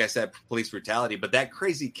like I said, police brutality, but that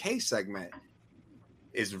Crazy K segment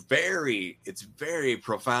is very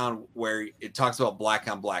profound, where it talks about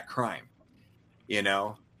black on black crime,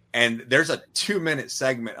 and there's a 2-minute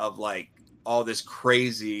segment of like all this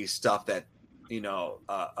crazy stuff that,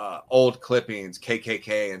 old clippings,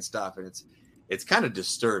 KKK and stuff. And it's kind of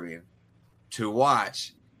disturbing to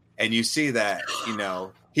watch. And you see that,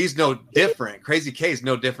 he's no different. Crazy K is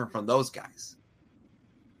no different from those guys,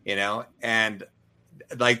 and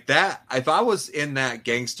like that, if I was in that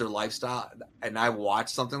gangster lifestyle and I watched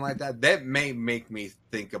something like that, that may make me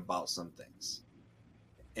think about some things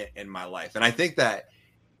in my life. And I think that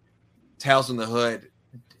Tales from the Hood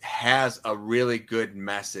has a really good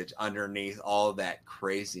message underneath all of that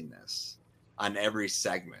craziness on every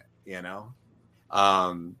segment,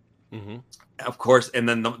 Of course. And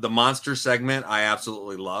then the monster segment, I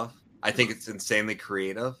absolutely love. I think it's insanely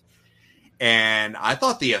creative. And I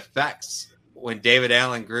thought the effects when David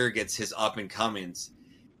Alan Grier gets his up and comings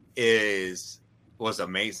was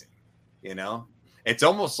amazing. It's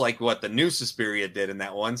almost like what the new Suspiria did in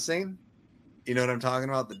that one scene. You know what I'm talking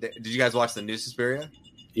about? Did you guys watch the new Suspiria?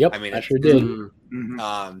 Yep, I sure did.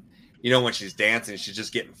 When she's dancing, she's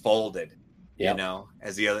just getting folded. Yep.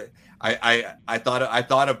 As the other, I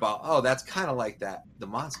thought about, oh, that's kind of like that, the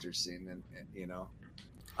monster scene, and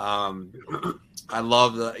I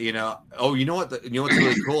love the, what's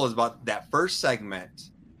really cool is about that first segment,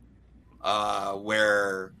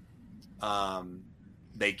 where,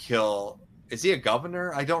 they kill. Is he a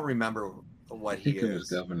governor? I don't remember what he is. He was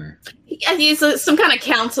governor. Yeah, he's some kind of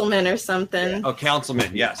councilman or something. Oh,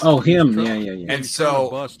 councilman, yes. Oh, him. Yeah. And so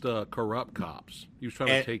bust corrupt cops. He was trying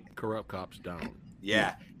to take corrupt cops down.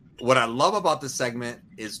 Yeah. What I love about this segment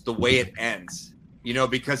is the way it ends.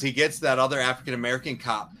 Because he gets that other African American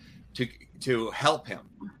cop to help him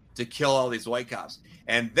to kill all these white cops,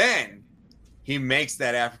 and then he makes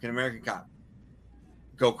that African American cop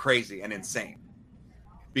go crazy and insane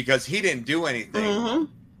because he didn't do anything. Mm-hmm.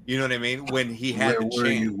 You know what I mean? When he had the chance. Where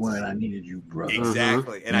were you when I needed you, brother?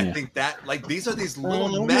 Exactly. And I think that, like, these are these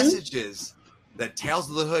little messages that Tales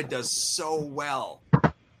of the Hood does so well.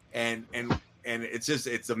 And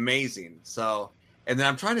it's amazing. So, and then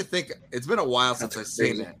I'm trying to think, it's been a while since I've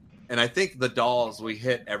seen it. And I think the dolls, we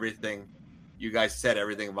hit everything. You guys said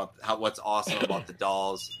everything about what's awesome about the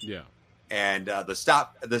dolls. Yeah. And the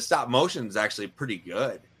stop motion is actually pretty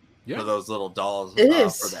good for those little dolls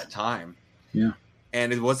for that time. Yeah.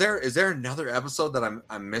 And is there another episode that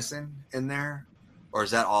I'm missing in there, or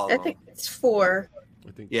is that all of them? I think it's 4.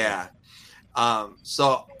 I think. Yeah.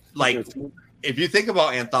 So like, if you think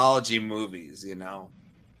about anthology movies,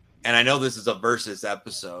 and I know this is a versus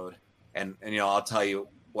episode, and I'll tell you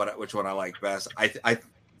which one I like best. I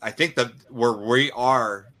think that we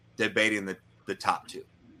are debating the top 2.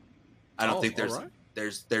 I don't think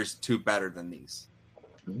there's 2 better than these.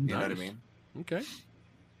 You know what I mean? Okay.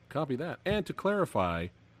 Copy that. And to clarify,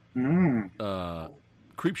 Creepshow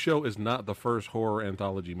is not the first horror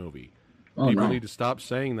anthology movie. People need to stop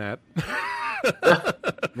saying that.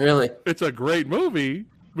 Really? It's a great movie,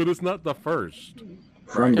 but it's not the first.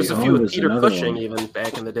 There's a few with Peter Cushing even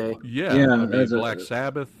back in the day. Yeah. Black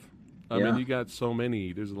Sabbath. I mean, you got so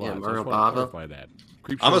many. There's a lot. Mario I just want to clarify that.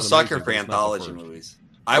 I'm a sucker for anthology movies.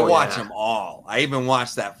 I watch them all. I even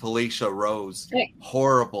watched that Felicia Rose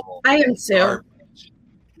horrible. I am too. Garbage.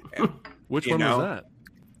 Which one was that?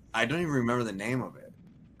 I don't even remember the name of it.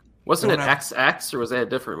 Wasn't it XX, or was that a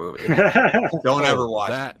different movie? Don't ever watch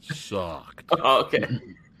that. That sucked. Oh, okay.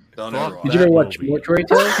 Don't ever watch. Did you ever watch Mortuary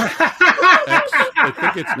Tales? I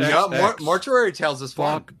think it's XX. Mortuary Tales is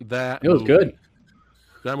fun. Fuck that. It was good.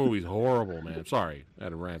 That movie's horrible, man. Sorry, I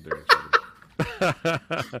had a rant there.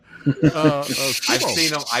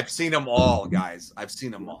 I've seen them all, guys. I've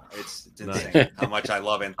seen them all. It's insane how much I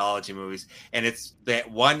love anthology movies, and it's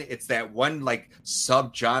that one like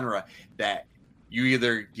subgenre that you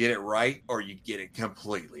either get it right or you get it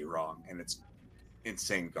completely wrong, and it's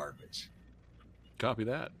insane garbage. Copy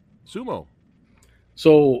that. Sumo.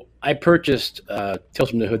 So I purchased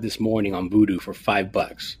Tales from the Hood this morning on Vudu for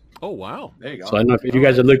 $5. Oh wow! There you go. So I don't know if you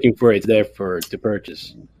guys are looking for it. It's there to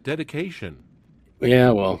purchase. Dedication.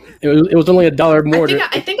 Yeah, well, it was only $1 more.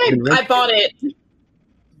 I think I bought it.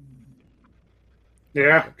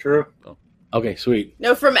 Yeah, true. Oh. Okay, sweet.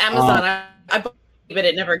 No, from Amazon. I believe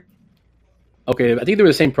it never. Okay, I think they were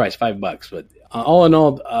the same price, $5. But all in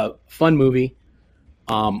all, fun movie.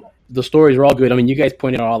 The stories were all good. I mean, you guys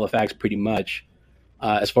pointed out all the facts pretty much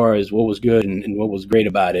as far as what was good and what was great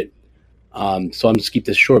about it. So I'm just keep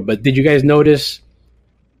this short. But did you guys notice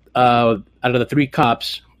out of the 3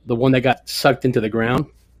 cops, the one that got sucked into the ground?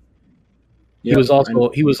 Yep.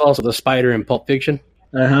 He was also the spider in Pulp Fiction.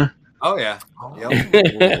 Uh-huh. Oh yeah.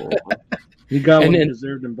 Yep. He got what he then,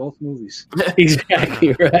 deserved in both movies.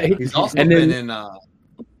 Exactly right. He's also and been then, in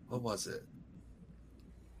what was it?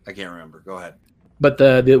 I can't remember. Go ahead. But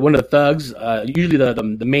the one of the thugs, usually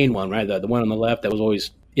the main one, right? The one on the left that was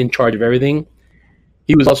always in charge of everything.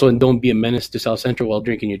 He was also in Don't Be a Menace to South Central while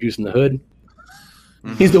drinking your juice in the hood.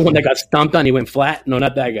 Mm-hmm. He's the one that got stomped on. He went flat. No,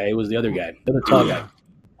 not that guy. It was the other guy, the tall guy.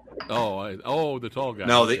 The tall guy.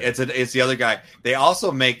 No, it's the other guy. They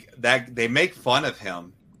also make fun of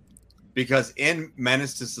him because in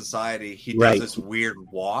Menace to Society he does this weird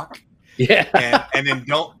walk. Yeah, and then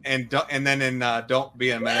Don't Be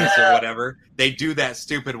a Menace or whatever, they do that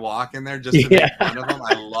stupid walk in there just to make fun of him.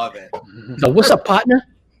 I love it. So what's up, partner?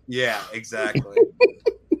 Yeah, exactly.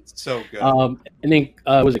 So good. And then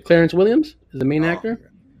was it Clarence Williams is the main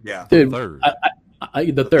actor? Yeah, dude. Third.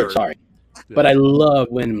 The third. Sorry, but I love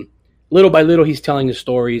when little by little he's telling the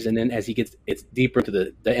stories, and then as it's deeper into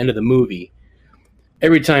the end of the movie,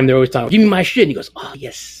 every time they're always talking, "Give me my shit," and he goes, "Oh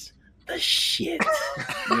yes, the shit."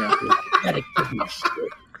 Yeah, gotta give me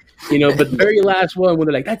shit. But the very last one when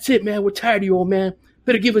they're like, "That's it, man. We're tired of you, old man.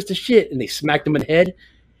 Better give us the shit," and they smacked him in the head,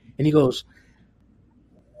 and he goes,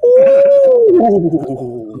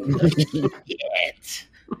 "Ooh, shit."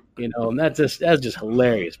 And that's just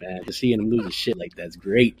hilarious, man. To see him lose his shit like that's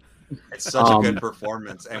great. It's such a good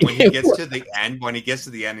performance. And when he gets to the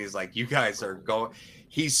end, he's like, "You guys are going."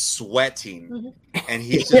 He's sweating and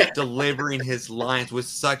he's just delivering his lines with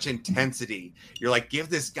such intensity. You're like, give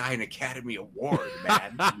this guy an Academy Award,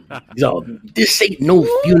 man. Yo, this ain't no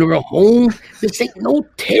funeral home. This ain't no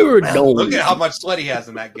terror dome. Look at how much sweat he has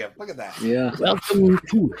in that gift. Look at that. Yeah. Welcome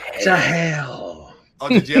to hell. Oh,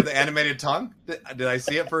 did you have the animated tongue? Did I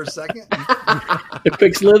see it for a second? The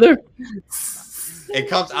quick slither? It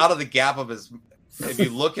comes out of the gap of his. If you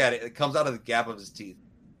look at it, it comes out of the gap of his teeth.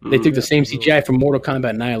 They took the same CGI from Mortal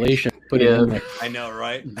Kombat Annihilation. Put it in there. I know,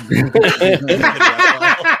 right?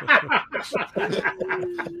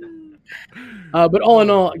 But all in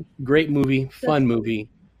all, great movie, fun movie.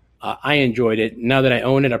 I enjoyed it. Now that I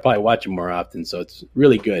own it, I'll probably watch it more often. So it's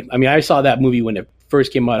really good. I mean, I saw that movie when it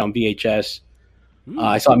first came out on VHS.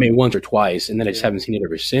 I saw it maybe once or twice, and then I just haven't seen it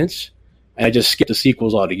ever since. And I just skipped the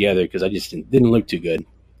sequels altogether because I just didn't look too good.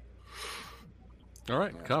 All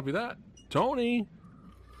right, copy that. Tony,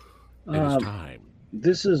 it is time.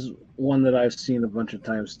 This is one that I've seen a bunch of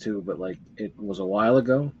times too, but like it was a while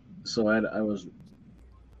ago, so I was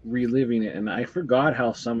reliving it, and I forgot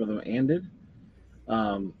how some of them ended.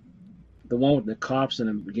 The one with the cops in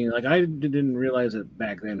the beginning, like I didn't realize it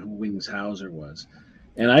back then who Wings Hauser was,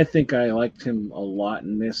 and I think I liked him a lot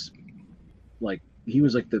in this. Like he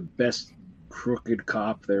was like the best crooked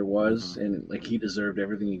cop there was, and like he deserved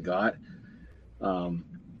everything he got.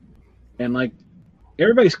 And like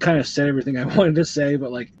everybody's kind of said everything I wanted to say,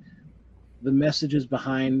 but like the messages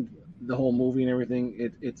behind the whole movie and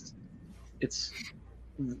everything, it's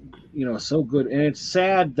so good, and it's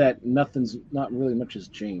sad that not really much has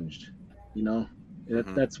changed.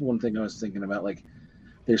 That's one thing I was thinking about. Like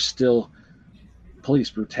there's still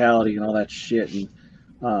police brutality and all that shit, and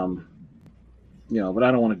but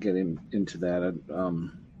I don't want to get into that.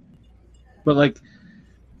 But like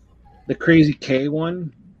the Crazy K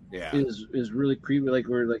one. Yeah. Is really creepy. Like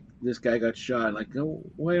where like this guy got shot. Like, oh,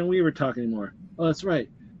 why don't we ever talk anymore? Oh, that's right.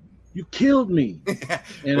 You killed me.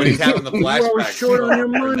 And when he's having the flashback, short on your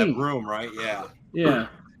money. In that room, right? Yeah. Yeah.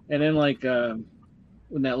 And then like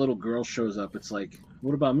when that little girl shows up, it's like,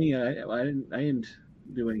 what about me? I didn't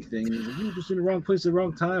do anything. And he's like, you were just in the wrong place at the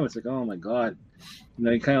wrong time. It's like, oh my god.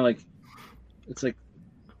 You kind of like, it's like,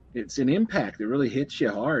 it's an impact. It really hits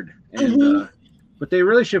you hard. And but they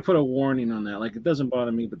really should put a warning on that. Like, it doesn't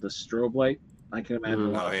bother me, but the strobe light, I can imagine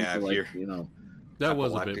a lot of people like, that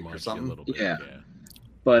was a bit much or something. a little bit. Yeah.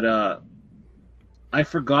 But I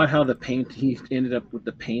forgot how he ended up with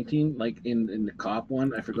the painting, like in the cop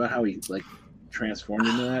one. I forgot how he like transformed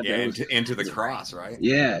into that. Yeah, that into the cross, right?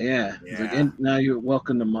 Yeah. It's like, and now you're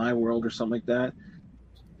welcome to my world or something like that.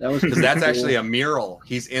 That was because that's actually a mural.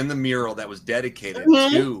 He's in the mural that was dedicated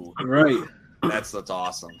to. Right. That's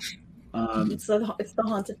awesome. It's the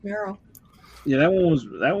haunted mural. Yeah, that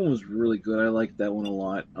one was really good. I liked that one a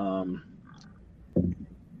lot. I'm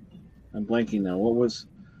blanking now. What was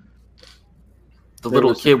The There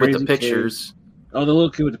little was kid with the crazy pictures. Oh, the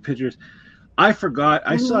little kid with the pictures. I forgot.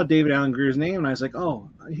 I saw David Allen Greer's name, and I was like, "Oh,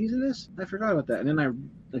 he's in this." I forgot about that. And then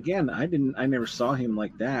I never saw him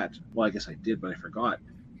like that. Well, I guess I did, but I forgot.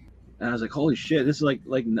 And I was like, "Holy shit! This is like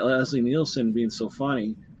Leslie Nielsen being so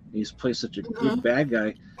funny. He's played such a good bad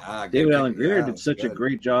guy." David Allen Greer did such a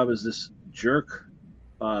great job as this jerk.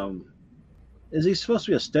 Is he supposed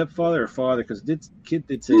to be a stepfather or father? Because kid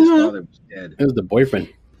did say his father was dead. It was the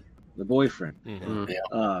boyfriend. The boyfriend. It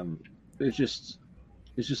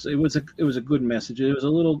was a good message. It was a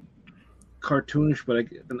little cartoonish, but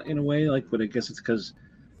in a way, but I guess it's because,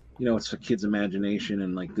 it's for kids' imagination,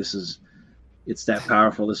 and it's that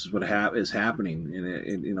powerful. This is what is happening,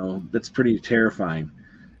 and that's pretty terrifying,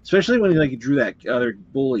 especially when he drew that other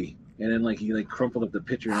bully, and then he crumpled up the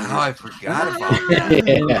picture. And I forgot about that.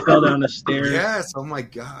 And he fell down the stairs. Yes. Oh my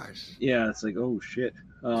gosh. Yeah, it's like, oh shit.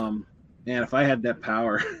 Man, if I had that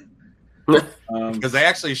power. Because they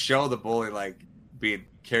actually show the bully being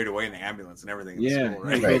carried away in the ambulance and everything. In the school,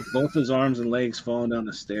 right? Both his arms and legs falling down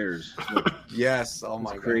the stairs. Yes. Oh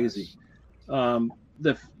my crazy.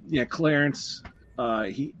 Clarence.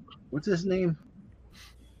 What's his name?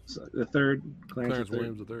 The third. Clarence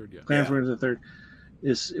Williams the third. Yeah. Clarence Williams the third.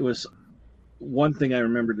 It was one thing I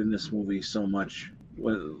remembered in this movie so much.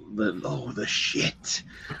 The shit.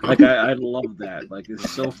 I love that.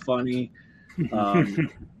 It's so funny.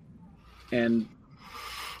 And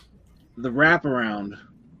the wraparound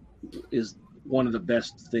is one of the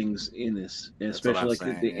best things in this, and especially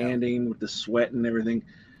the ending with the sweat and everything.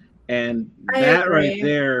 And that right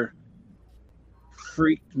there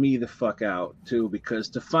freaked me the fuck out too, because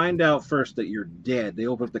to find out first that you're dead, they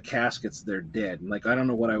open up the caskets, they're dead, and I don't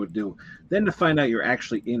know what I would do. Then to find out you're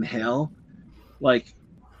actually in hell,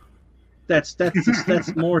 that's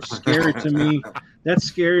more scary to me. That's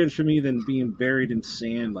scarier to me than being buried in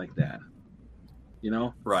sand like that.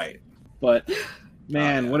 Right. But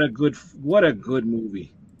man, what a good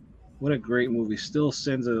movie. What a great movie. Still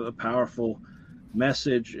sends a powerful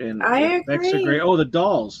message, and the effects are great. Oh, the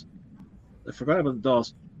dolls. I forgot about the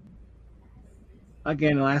dolls.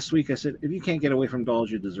 Again, last week I said, if you can't get away from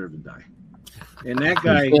dolls, you deserve to die. And that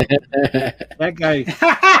guy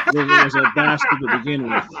was a bastard to begin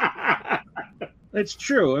with. It's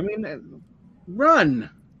true. I mean, run,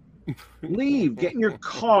 leave, get in your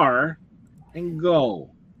car, and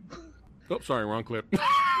go. Oh, sorry, wrong clip.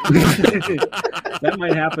 That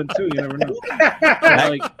might happen too. You never know.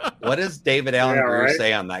 What does David Allen Greer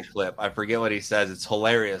say on that clip? I forget what he says. It's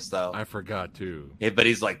hilarious though. I forgot too. Yeah, but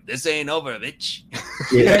he's like, "This ain't over, bitch."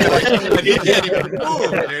 Yeah. But he can't even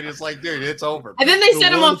move. Dude, it's like, dude, it's over. And then they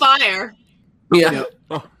set him on fire. Yeah.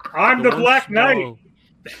 I'm the Black Knight.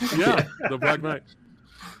 Yeah, the Black Knight.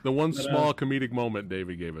 The one small comedic moment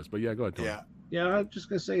David gave us. But yeah, go ahead, Tony. Yeah, I'm just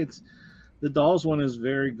gonna say the dolls one is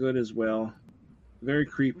very good as well. Very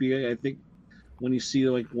creepy. I think when you see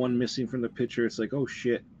one missing from the picture, it's like, oh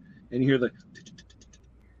shit, and you hear the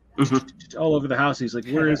all over the house. He's like,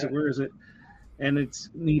 where is it? Where is it? And it's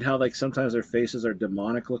neat how sometimes their faces are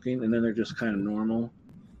demonic looking, and then they're just kind of normal.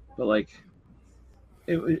 But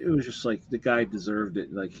it was just the guy deserved it.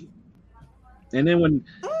 And then when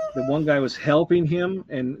the one guy was helping him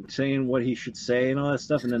and saying what he should say and all that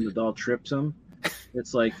stuff, and then the doll trips him,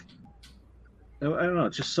 it's I don't know.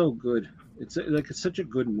 It's just so good. It's such a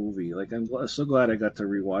good movie. I'm so glad I got to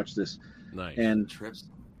rewatch this. Nice. And Trips.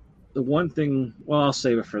 The one thing, I'll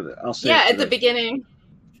save it for at the beginning.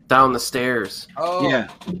 Down the stairs. Oh yeah.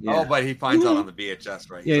 Oh, but he finds out on the VHS,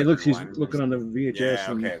 right? Yeah, he's looking on the VHS. Yeah,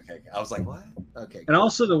 okay. I was like, what? Okay. And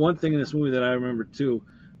also the one thing in this movie that I remember too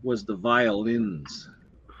was the violins.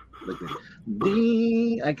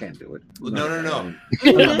 I can't do it. No. Oh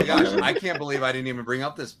my gosh, I can't believe I didn't even bring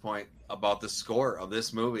up this point about the score of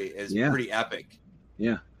this movie. Is pretty epic.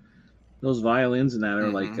 Yeah, those violins and that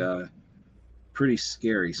are pretty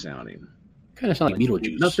scary sounding. Kind of sound like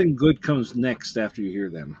Beetlejuice. Nothing good comes next after you hear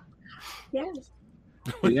them. Yes.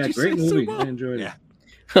 Yeah, great movie. I enjoyed it.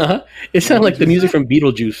 It sounded like the music from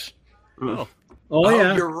Beetlejuice. Oh,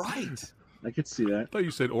 yeah, you're right. I could see that. I thought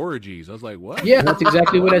you said orgies. I was like, what? Yeah, that's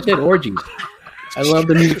exactly what I said. Orgies. I love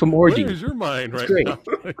the music from Orgies. Where's your mind right great. now?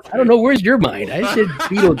 I don't know. Where's your mind? I said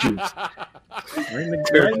Beetlejuice.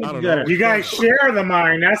 You guys share the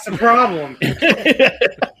mind. That's the problem.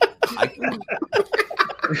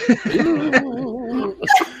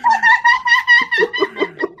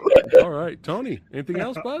 All right, Tony. Anything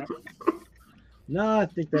else, bud? No, I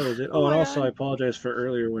think that was it. Oh, and also I apologize for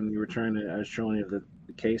earlier when you were I was showing you the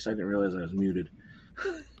case. I didn't realize I was muted.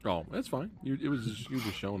 Oh, that's fine. You were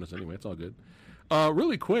just showing us anyway. It's all good.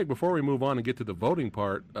 Really quick before we move on and get to the voting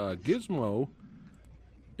part, Gizmo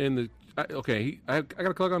in the I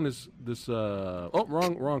gotta click on this.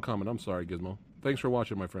 Wrong comment. I'm sorry, Gizmo. Thanks for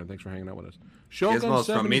watching, my friend. Thanks for hanging out with us. Shogun Gizmo's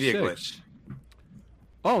 76. from Media Glitch.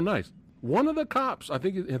 Oh, nice. One of the cops, I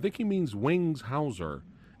think he means Wings Hauser,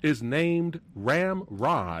 is named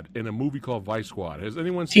Ramrod in a movie called Vice Squad. Has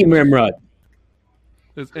anyone seen Team Ramrod.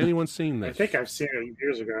 Has anyone seen this? I think I've seen it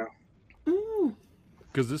years ago.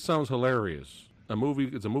 Because this sounds hilarious.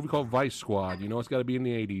 It's a movie called Vice Squad. You know it's got to be in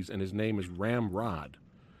the 80s, and his name is Ramrod.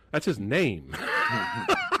 That's his name.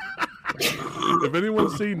 If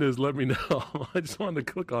anyone's seen this, let me know. I just wanted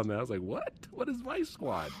to click on that. I was like, what? What is Vice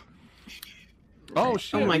Squad? Oh,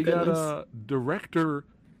 shit. Oh, my we got goodness. a director,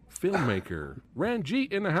 filmmaker,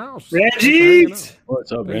 Ranjit in the house. Ranjit!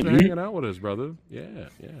 What's up, Thanks for man? hanging out with us, brother. Yeah.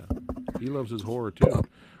 He loves his horror, too.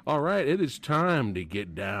 All right, it is time to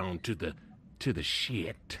get down to the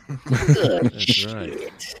shit. That's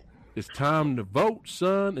right. It's time to vote,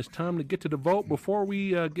 son. It's time to get to the vote. Before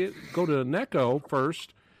we go to Neko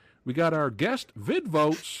first, we got our guest vid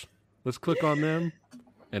votes. Let's click on them,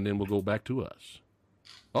 and then we'll go back to us.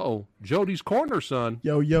 Uh-oh. Jody's Corner, son.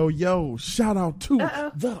 Yo. Shout out to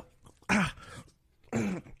the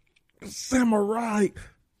samurai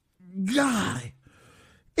guy.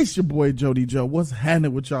 It's your boy, Jody Joe. What's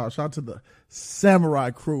happening with y'all? Shout out to the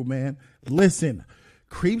samurai crew, man. Listen,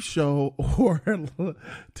 Creepshow or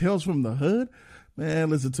Tales from the Hood, man,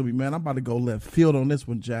 listen to me, man. I'm about to go left field on this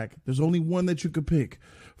one, Jack. There's only one that you could pick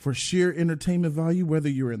for sheer entertainment value, whether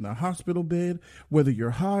you're in the hospital bed, whether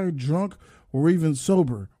you're high, drunk, or even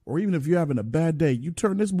sober, or even if you're having a bad day. You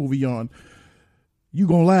turn this movie on, you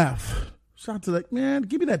gonna laugh. Shout out to that, man.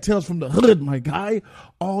 Give me that Tales from the Hood, my guy,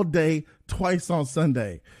 all day, twice on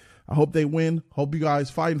Sunday. I hope they win. Hope you guys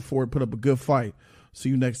fighting for it. Put up a good fight. See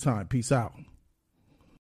you next time. Peace out.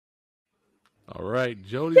 All right,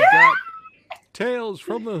 Jody's got Tales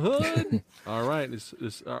from the Hood. All right,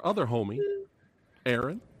 this our other homie,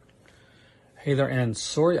 Aaron. Hey there, and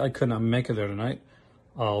sorry I could not make it there tonight.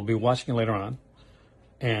 I'll be watching it later on.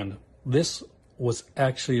 And this was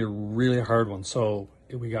actually a really hard one. So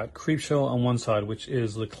we got Creepshow on one side, which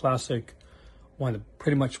is the classic one that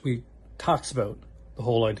pretty much we talks about the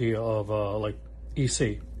whole idea of like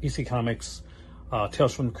EC Comics,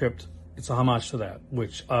 Tales from the Crypt. It's a homage to that,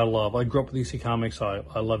 which I love. I grew up with EC Comics.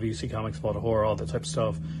 I love EC Comics, a lot of horror, all that type of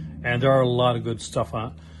stuff. And there are a lot of good stuff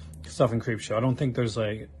in Creepshow. I don't think there's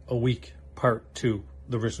a weak part to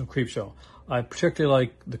the original Creepshow. I particularly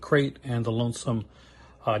like the Crate and the Lonesome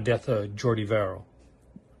Death of Jordy Verrill.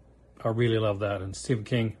 I really love that, and Stephen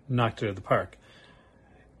King knocked it out of the park.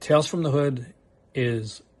 Tales from the Hood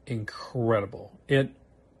is incredible. It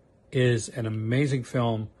is an amazing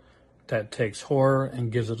film that takes horror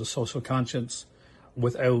and gives it a social conscience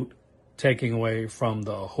without taking away from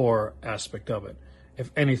the horror aspect of it.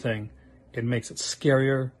 If anything, it makes it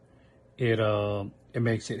scarier. It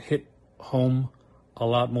makes it hit home a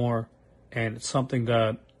lot more, and it's something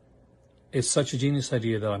that is such a genius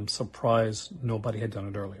idea that I'm surprised nobody had done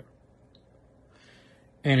it earlier.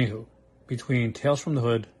 Anywho, between Tales from the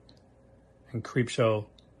Hood and Creepshow,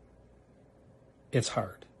 it's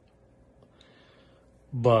hard.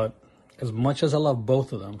 But as much as I love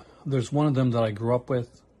both of them, there's one of them that I grew up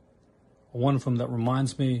with, one of them that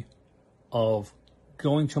reminds me of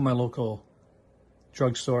going to my local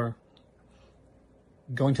drugstore,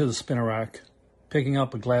 going to the spinner rack, picking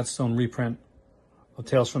up a Gladstone reprint of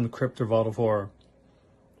Tales from the Crypt or Vault of Horror,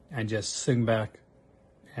 and just sitting back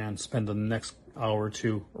and spend the next hour or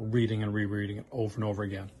two reading and rereading it over and over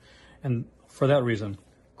again. And for that reason,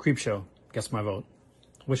 Creepshow gets my vote.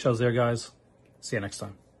 Wish I was there, guys. See you next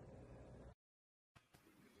time.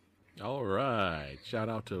 All right. Shout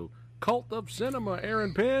out to Cult of Cinema,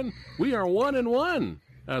 Aaron Penn. We are 1-1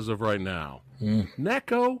 as of right now.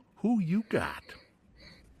 Neko, who you got?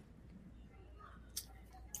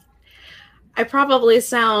 I probably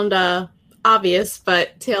sound obvious,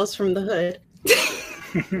 but Tales from the Hood.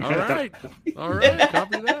 All right.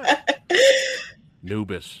 Copy that.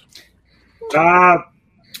 Nubis. I'm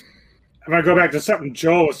going to go back to something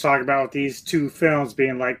Joel was talking about with these two films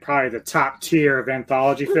being like probably the top tier of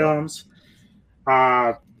anthology films.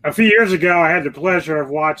 A few years ago, I had the pleasure of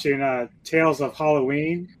watching Tales of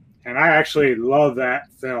Halloween, and I actually love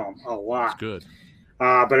that film a lot. It's good.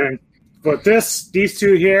 But these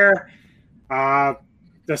two here, the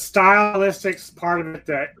stylistics part of it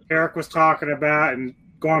that Eric was talking about, and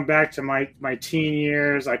going back to my teen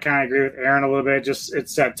years, I kind of agree with Aaron a little bit. Just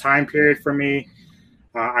it's that time period for me.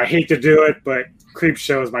 I hate to do it, but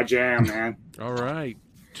Creepshow is my jam, man. All right.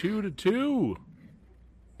 2-2.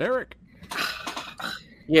 Eric.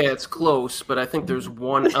 Yeah, it's close, but I think there's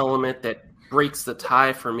one element that breaks the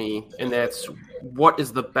tie for me, and that's what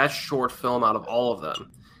is the best short film out of all of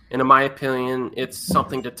them. And in my opinion, it's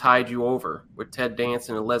Something to Tide You Over with Ted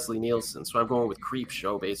Danson and Leslie Nielsen. So I'm going with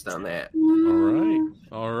Creepshow based on that.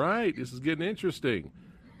 All right. This is getting interesting.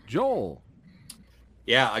 Joel.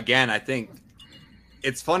 Yeah, again, I think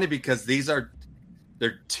it's funny because they're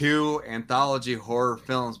two anthology horror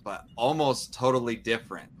films, but almost totally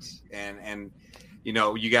different. And you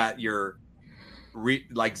know, you got your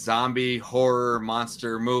like zombie horror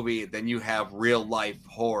monster movie, then you have real life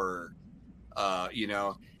horror, you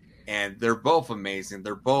know, and they're both amazing.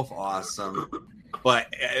 They're both awesome.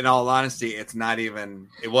 But in all honesty, it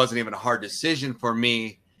wasn't even a hard decision for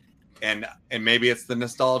me. And maybe it's the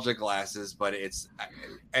nostalgia glasses, but it's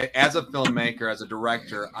as a filmmaker, as a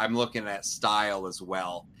director, I'm looking at style as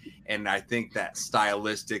well. And I think that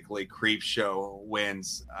stylistically Creepshow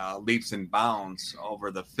wins leaps and bounds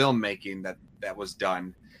over the filmmaking that was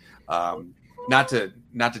done. Not to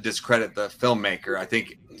discredit the filmmaker. I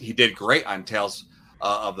think he did great on Tales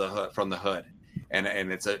from the Hood. And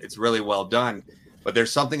it's really well done. But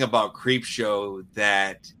there's something about Creepshow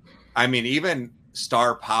that, I mean, even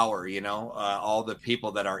star power, you know, all the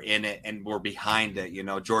people that are in it and were behind it, you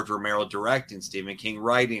know, George Romero directing, Stephen King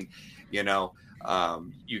writing, you know,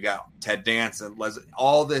 you got Ted Danson,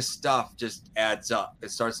 all this stuff just adds up.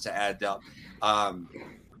 It starts to add up.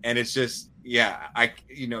 And it's just, yeah,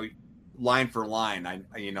 line for line,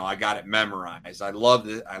 I got it memorized. I love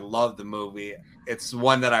the movie. It's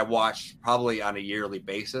one that I watch probably on a yearly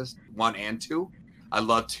basis, 1 and 2. I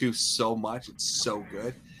love 2 so much. It's so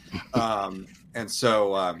good. And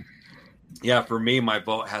so, yeah, for me, my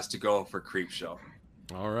vote has to go for Creepshow.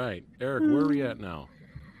 All right. Eric, where are we at now?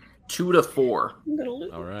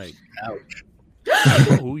 2-4. All right. Ouch.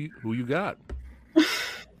 Who you got? What's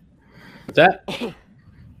that?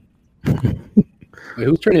 Wait,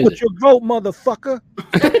 whose turn is Put it? your vote, motherfucker.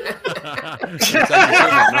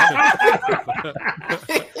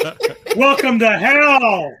 Welcome to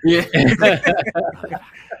hell. Yeah.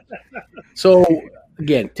 So,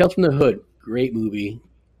 again, Tales from the Hood, great movie.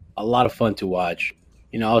 A lot of fun to watch.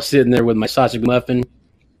 You know, I was sitting there with my sausage muffin,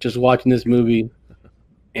 just watching this movie,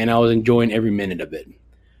 and I was enjoying every minute of it.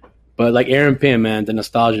 But like Aaron Pym, man, the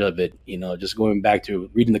nostalgia of it, you know, just going back to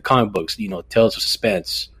reading the comic books, you know, Tales of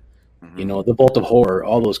Suspense, you know, The Vault of Horror,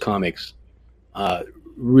 all those comics.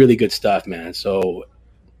 Really good stuff, man. So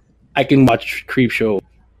I can watch Creepshow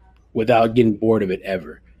without getting bored of it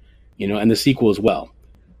ever, you know, and the sequel as well.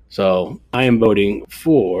 So I am voting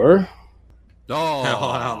for. Oh,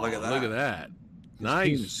 wow, look at that. Look at that.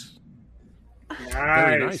 Nice. Nice.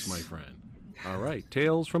 Very nice, my friend. All right.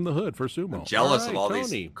 Tales from the Hood for Sumo. I'm jealous right, of all Tony.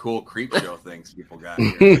 these cool Creepshow things people got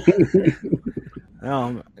here.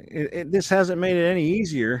 This hasn't made it any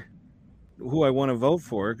easier who I want to vote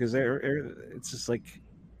for because it's just like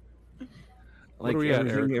What are we at,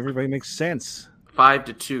 Eric? everybody makes sense.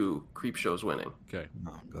 5-2. Creepshow's winning. Okay.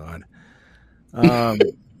 Oh God.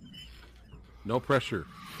 No pressure.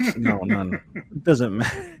 No, none. It doesn't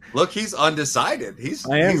matter. Look, he's undecided.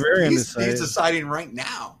 I am very undecided. He's deciding right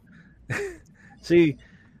now. See,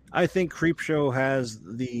 I think Creepshow has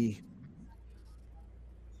the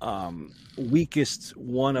weakest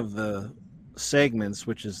one of the segments,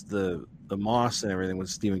 which is the Moss and everything with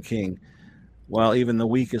Stephen King. While even the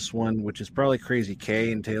weakest one, which is probably Crazy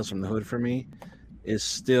K and Tales from the Hood for me, is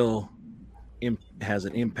still has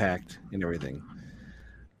an impact in everything.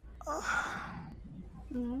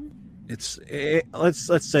 Let's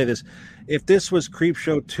say this: if this was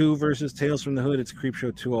Creepshow 2 versus Tales from the Hood, it's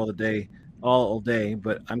Creepshow 2 all day.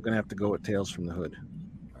 But I'm gonna have to go with Tales from the Hood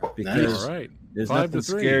because All right. there's 5-3. nothing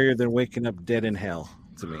scarier than waking up dead in hell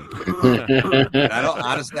to me.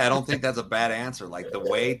 I don't think that's a bad answer. Like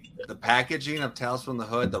the packaging of Tales from the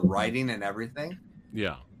Hood, the writing and everything,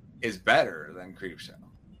 Yeah. is better than Creepshow.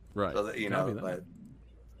 Right. So that, you Copy know, that.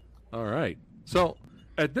 All right. So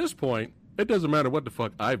at this point, it doesn't matter what the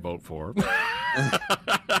fuck I vote for.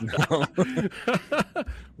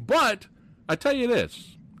 But I tell you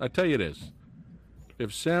this.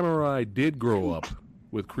 If Samurai did grow up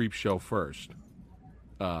with Creepshow first,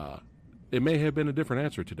 it may have been a different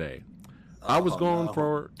answer today. I was going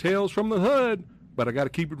for Tales from the Hood, but I got to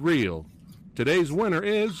keep it real. Today's winner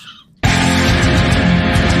is...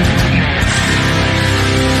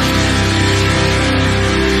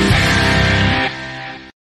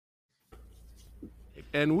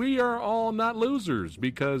 And we are all not losers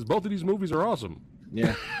because both of these movies are awesome.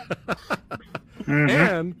 Yeah.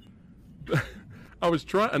 And I was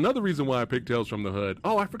trying. Another reason why I picked Tales from the Hood.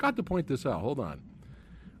 Oh, I forgot to point this out. Hold on.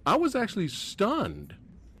 I was actually stunned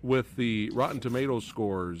with the Rotten Tomatoes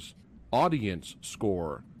scores audience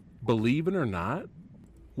score believe it or not,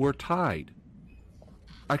 were tied.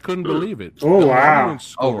 I couldn't believe it. Oh, The wow.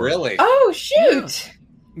 audience Oh, score- really? Oh shoot!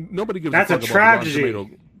 Nobody gives That's a a fuck about the Rotten tragedy.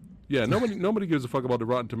 Tomato. Yeah, nobody gives a fuck about the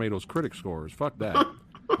Rotten Tomatoes critic scores. Fuck that.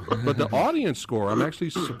 But the audience score, I'm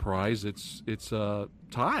actually surprised it's a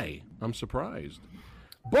tie. I'm surprised.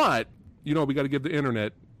 But, we got to give the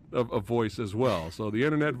internet a voice as well. So the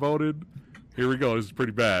internet voted. Here we go. This is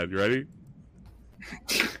pretty bad. You ready?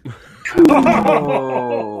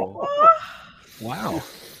 Oh. Wow.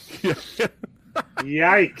 Yeah.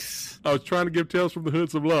 Yikes! I was trying to give Tales from the Hood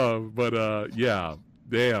some love, but yeah.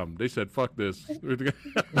 Damn, they said fuck this. Got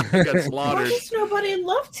Why slaughtered. does nobody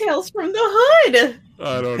love Tales from the Hood?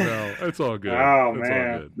 I don't know. It's all good. Oh, it's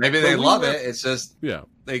man. all good. Maybe But they we love were- it. It's just Yeah.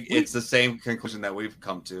 it's the same conclusion that we've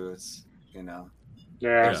come to. It's Yeah.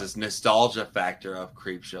 there's this nostalgia factor of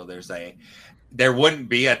Creepshow. There wouldn't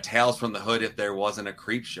be a Tales from the Hood if there wasn't a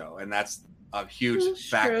Creepshow, and that's a huge That's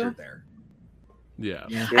factor true. there. Yeah.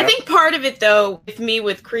 I think part of it, though, with me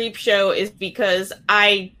with Creepshow is because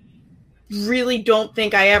I really don't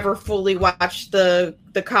think I ever fully watched the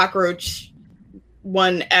cockroach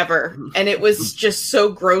one ever, and it was just so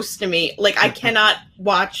gross to me. Like I cannot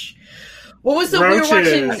watch. What was the we were Roaches.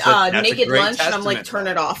 watching That's a Naked great Lunch, and I'm like, testament, turn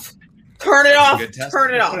it though. off, turn it off, Good testament.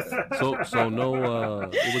 turn it off. So no,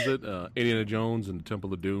 what was it? Indiana Jones and the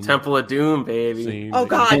Temple of Doom. Temple of Doom, baby. Scene. Oh You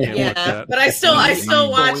God, can't watch yeah. that. But I still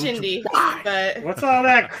watch Going to indie. die. But What's all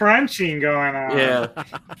that crunching going on? Yeah.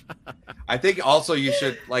 I think also you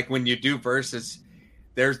should when you do verses,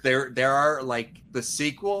 there are like the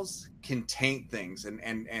sequels can taint things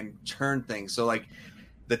and turn things. So like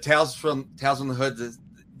the Tales from the Hood,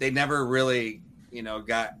 they never really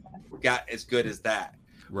got as good as that.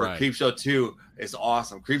 Right. Creepshow 2 is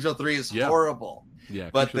awesome. Creepshow 3 is Yeah. horrible. Yeah.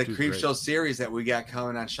 But Creepshow the 2 is great. Creepshow series that we got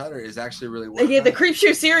coming on Shudder is actually really well yeah, the done.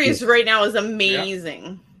 Creepshow series right now is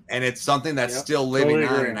amazing. And it's something that's Yep, still living totally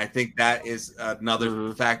on, agree. and I think that is another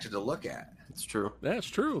Mhm. factor to look at. It's true. That's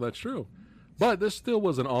true. That's true. But this still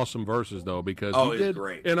was an awesome versus though, because Oh, we it was did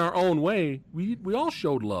great. in our own way. We all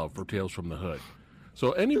showed love for Tales from the Hood.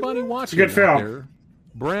 So anybody watching good out film. there,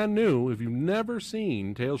 brand new, if you've never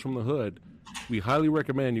seen Tales from the Hood, we highly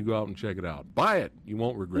recommend you go out and check it out. Buy it; you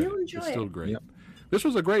won't regret You'll it. enjoy It's still it. great. Yep. This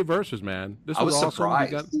was a great versus, man. This I was was awesome.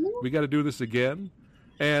 surprised. We got to do this again,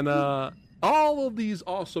 and all of these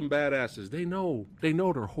awesome badasses, they know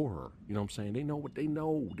their horror. You know what I'm saying? They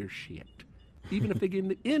know their shit. Even if they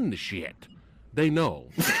get in the shit, they know.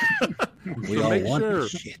 We So all make want sure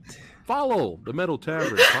this shit. follow the Metal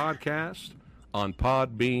Tavern podcast on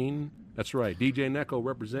Podbean. That's right. DJ Neko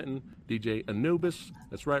representing DJ Anubis.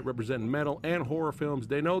 That's right, representing metal and horror films.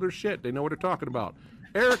 They know their shit. They know what they're talking about.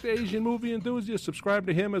 Eric, the Asian movie enthusiast, subscribe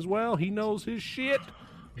to him as well. He knows his shit.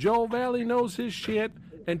 Joe Valley knows his shit.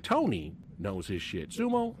 And Tony knows his shit.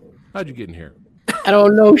 Sumo, how'd you get in here? I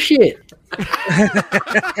don't know shit.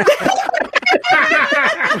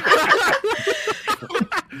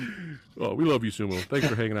 Oh, we love you, Sumo. Thanks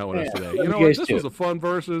for hanging out with us Yeah, today. love You know you what? guys This too. was a fun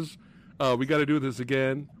versus. We got to do this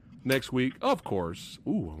again next week, of course.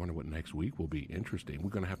 Ooh, I wonder what next week will be interesting.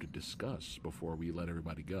 We're going to have to discuss before we let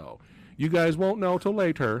everybody go. You guys won't know till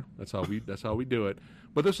later. That's how we do it.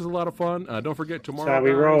 But this is a lot of fun. Don't forget tomorrow, how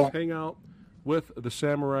we guys, roll. hang out with the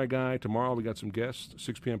Samurai Guy. Tomorrow we got some guests,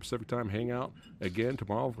 6 p.m. Pacific time. Hang out again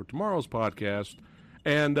tomorrow for tomorrow's podcast.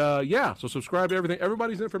 And so subscribe to everything.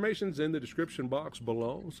 Everybody's information's in the description box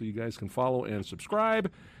below, so you guys can follow and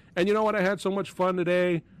subscribe. And you know what? I had so much fun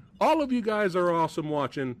today. All of you guys are awesome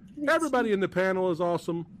watching. Everybody in the panel is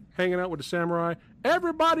awesome, hanging out with the Samurai.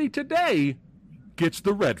 Everybody today gets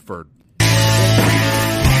the Redford.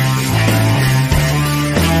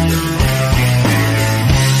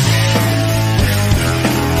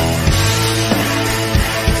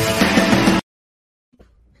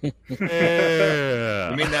 Yeah.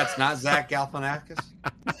 You mean that's not Zach Galifianakis?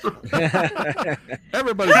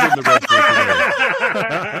 Everybody's getting the Redford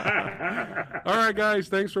today. All right, guys.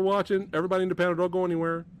 Thanks for watching. Everybody in the panel, don't go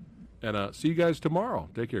anywhere. And see you guys tomorrow.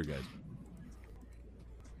 Take care, guys.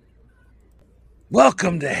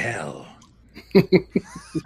 Welcome to hell.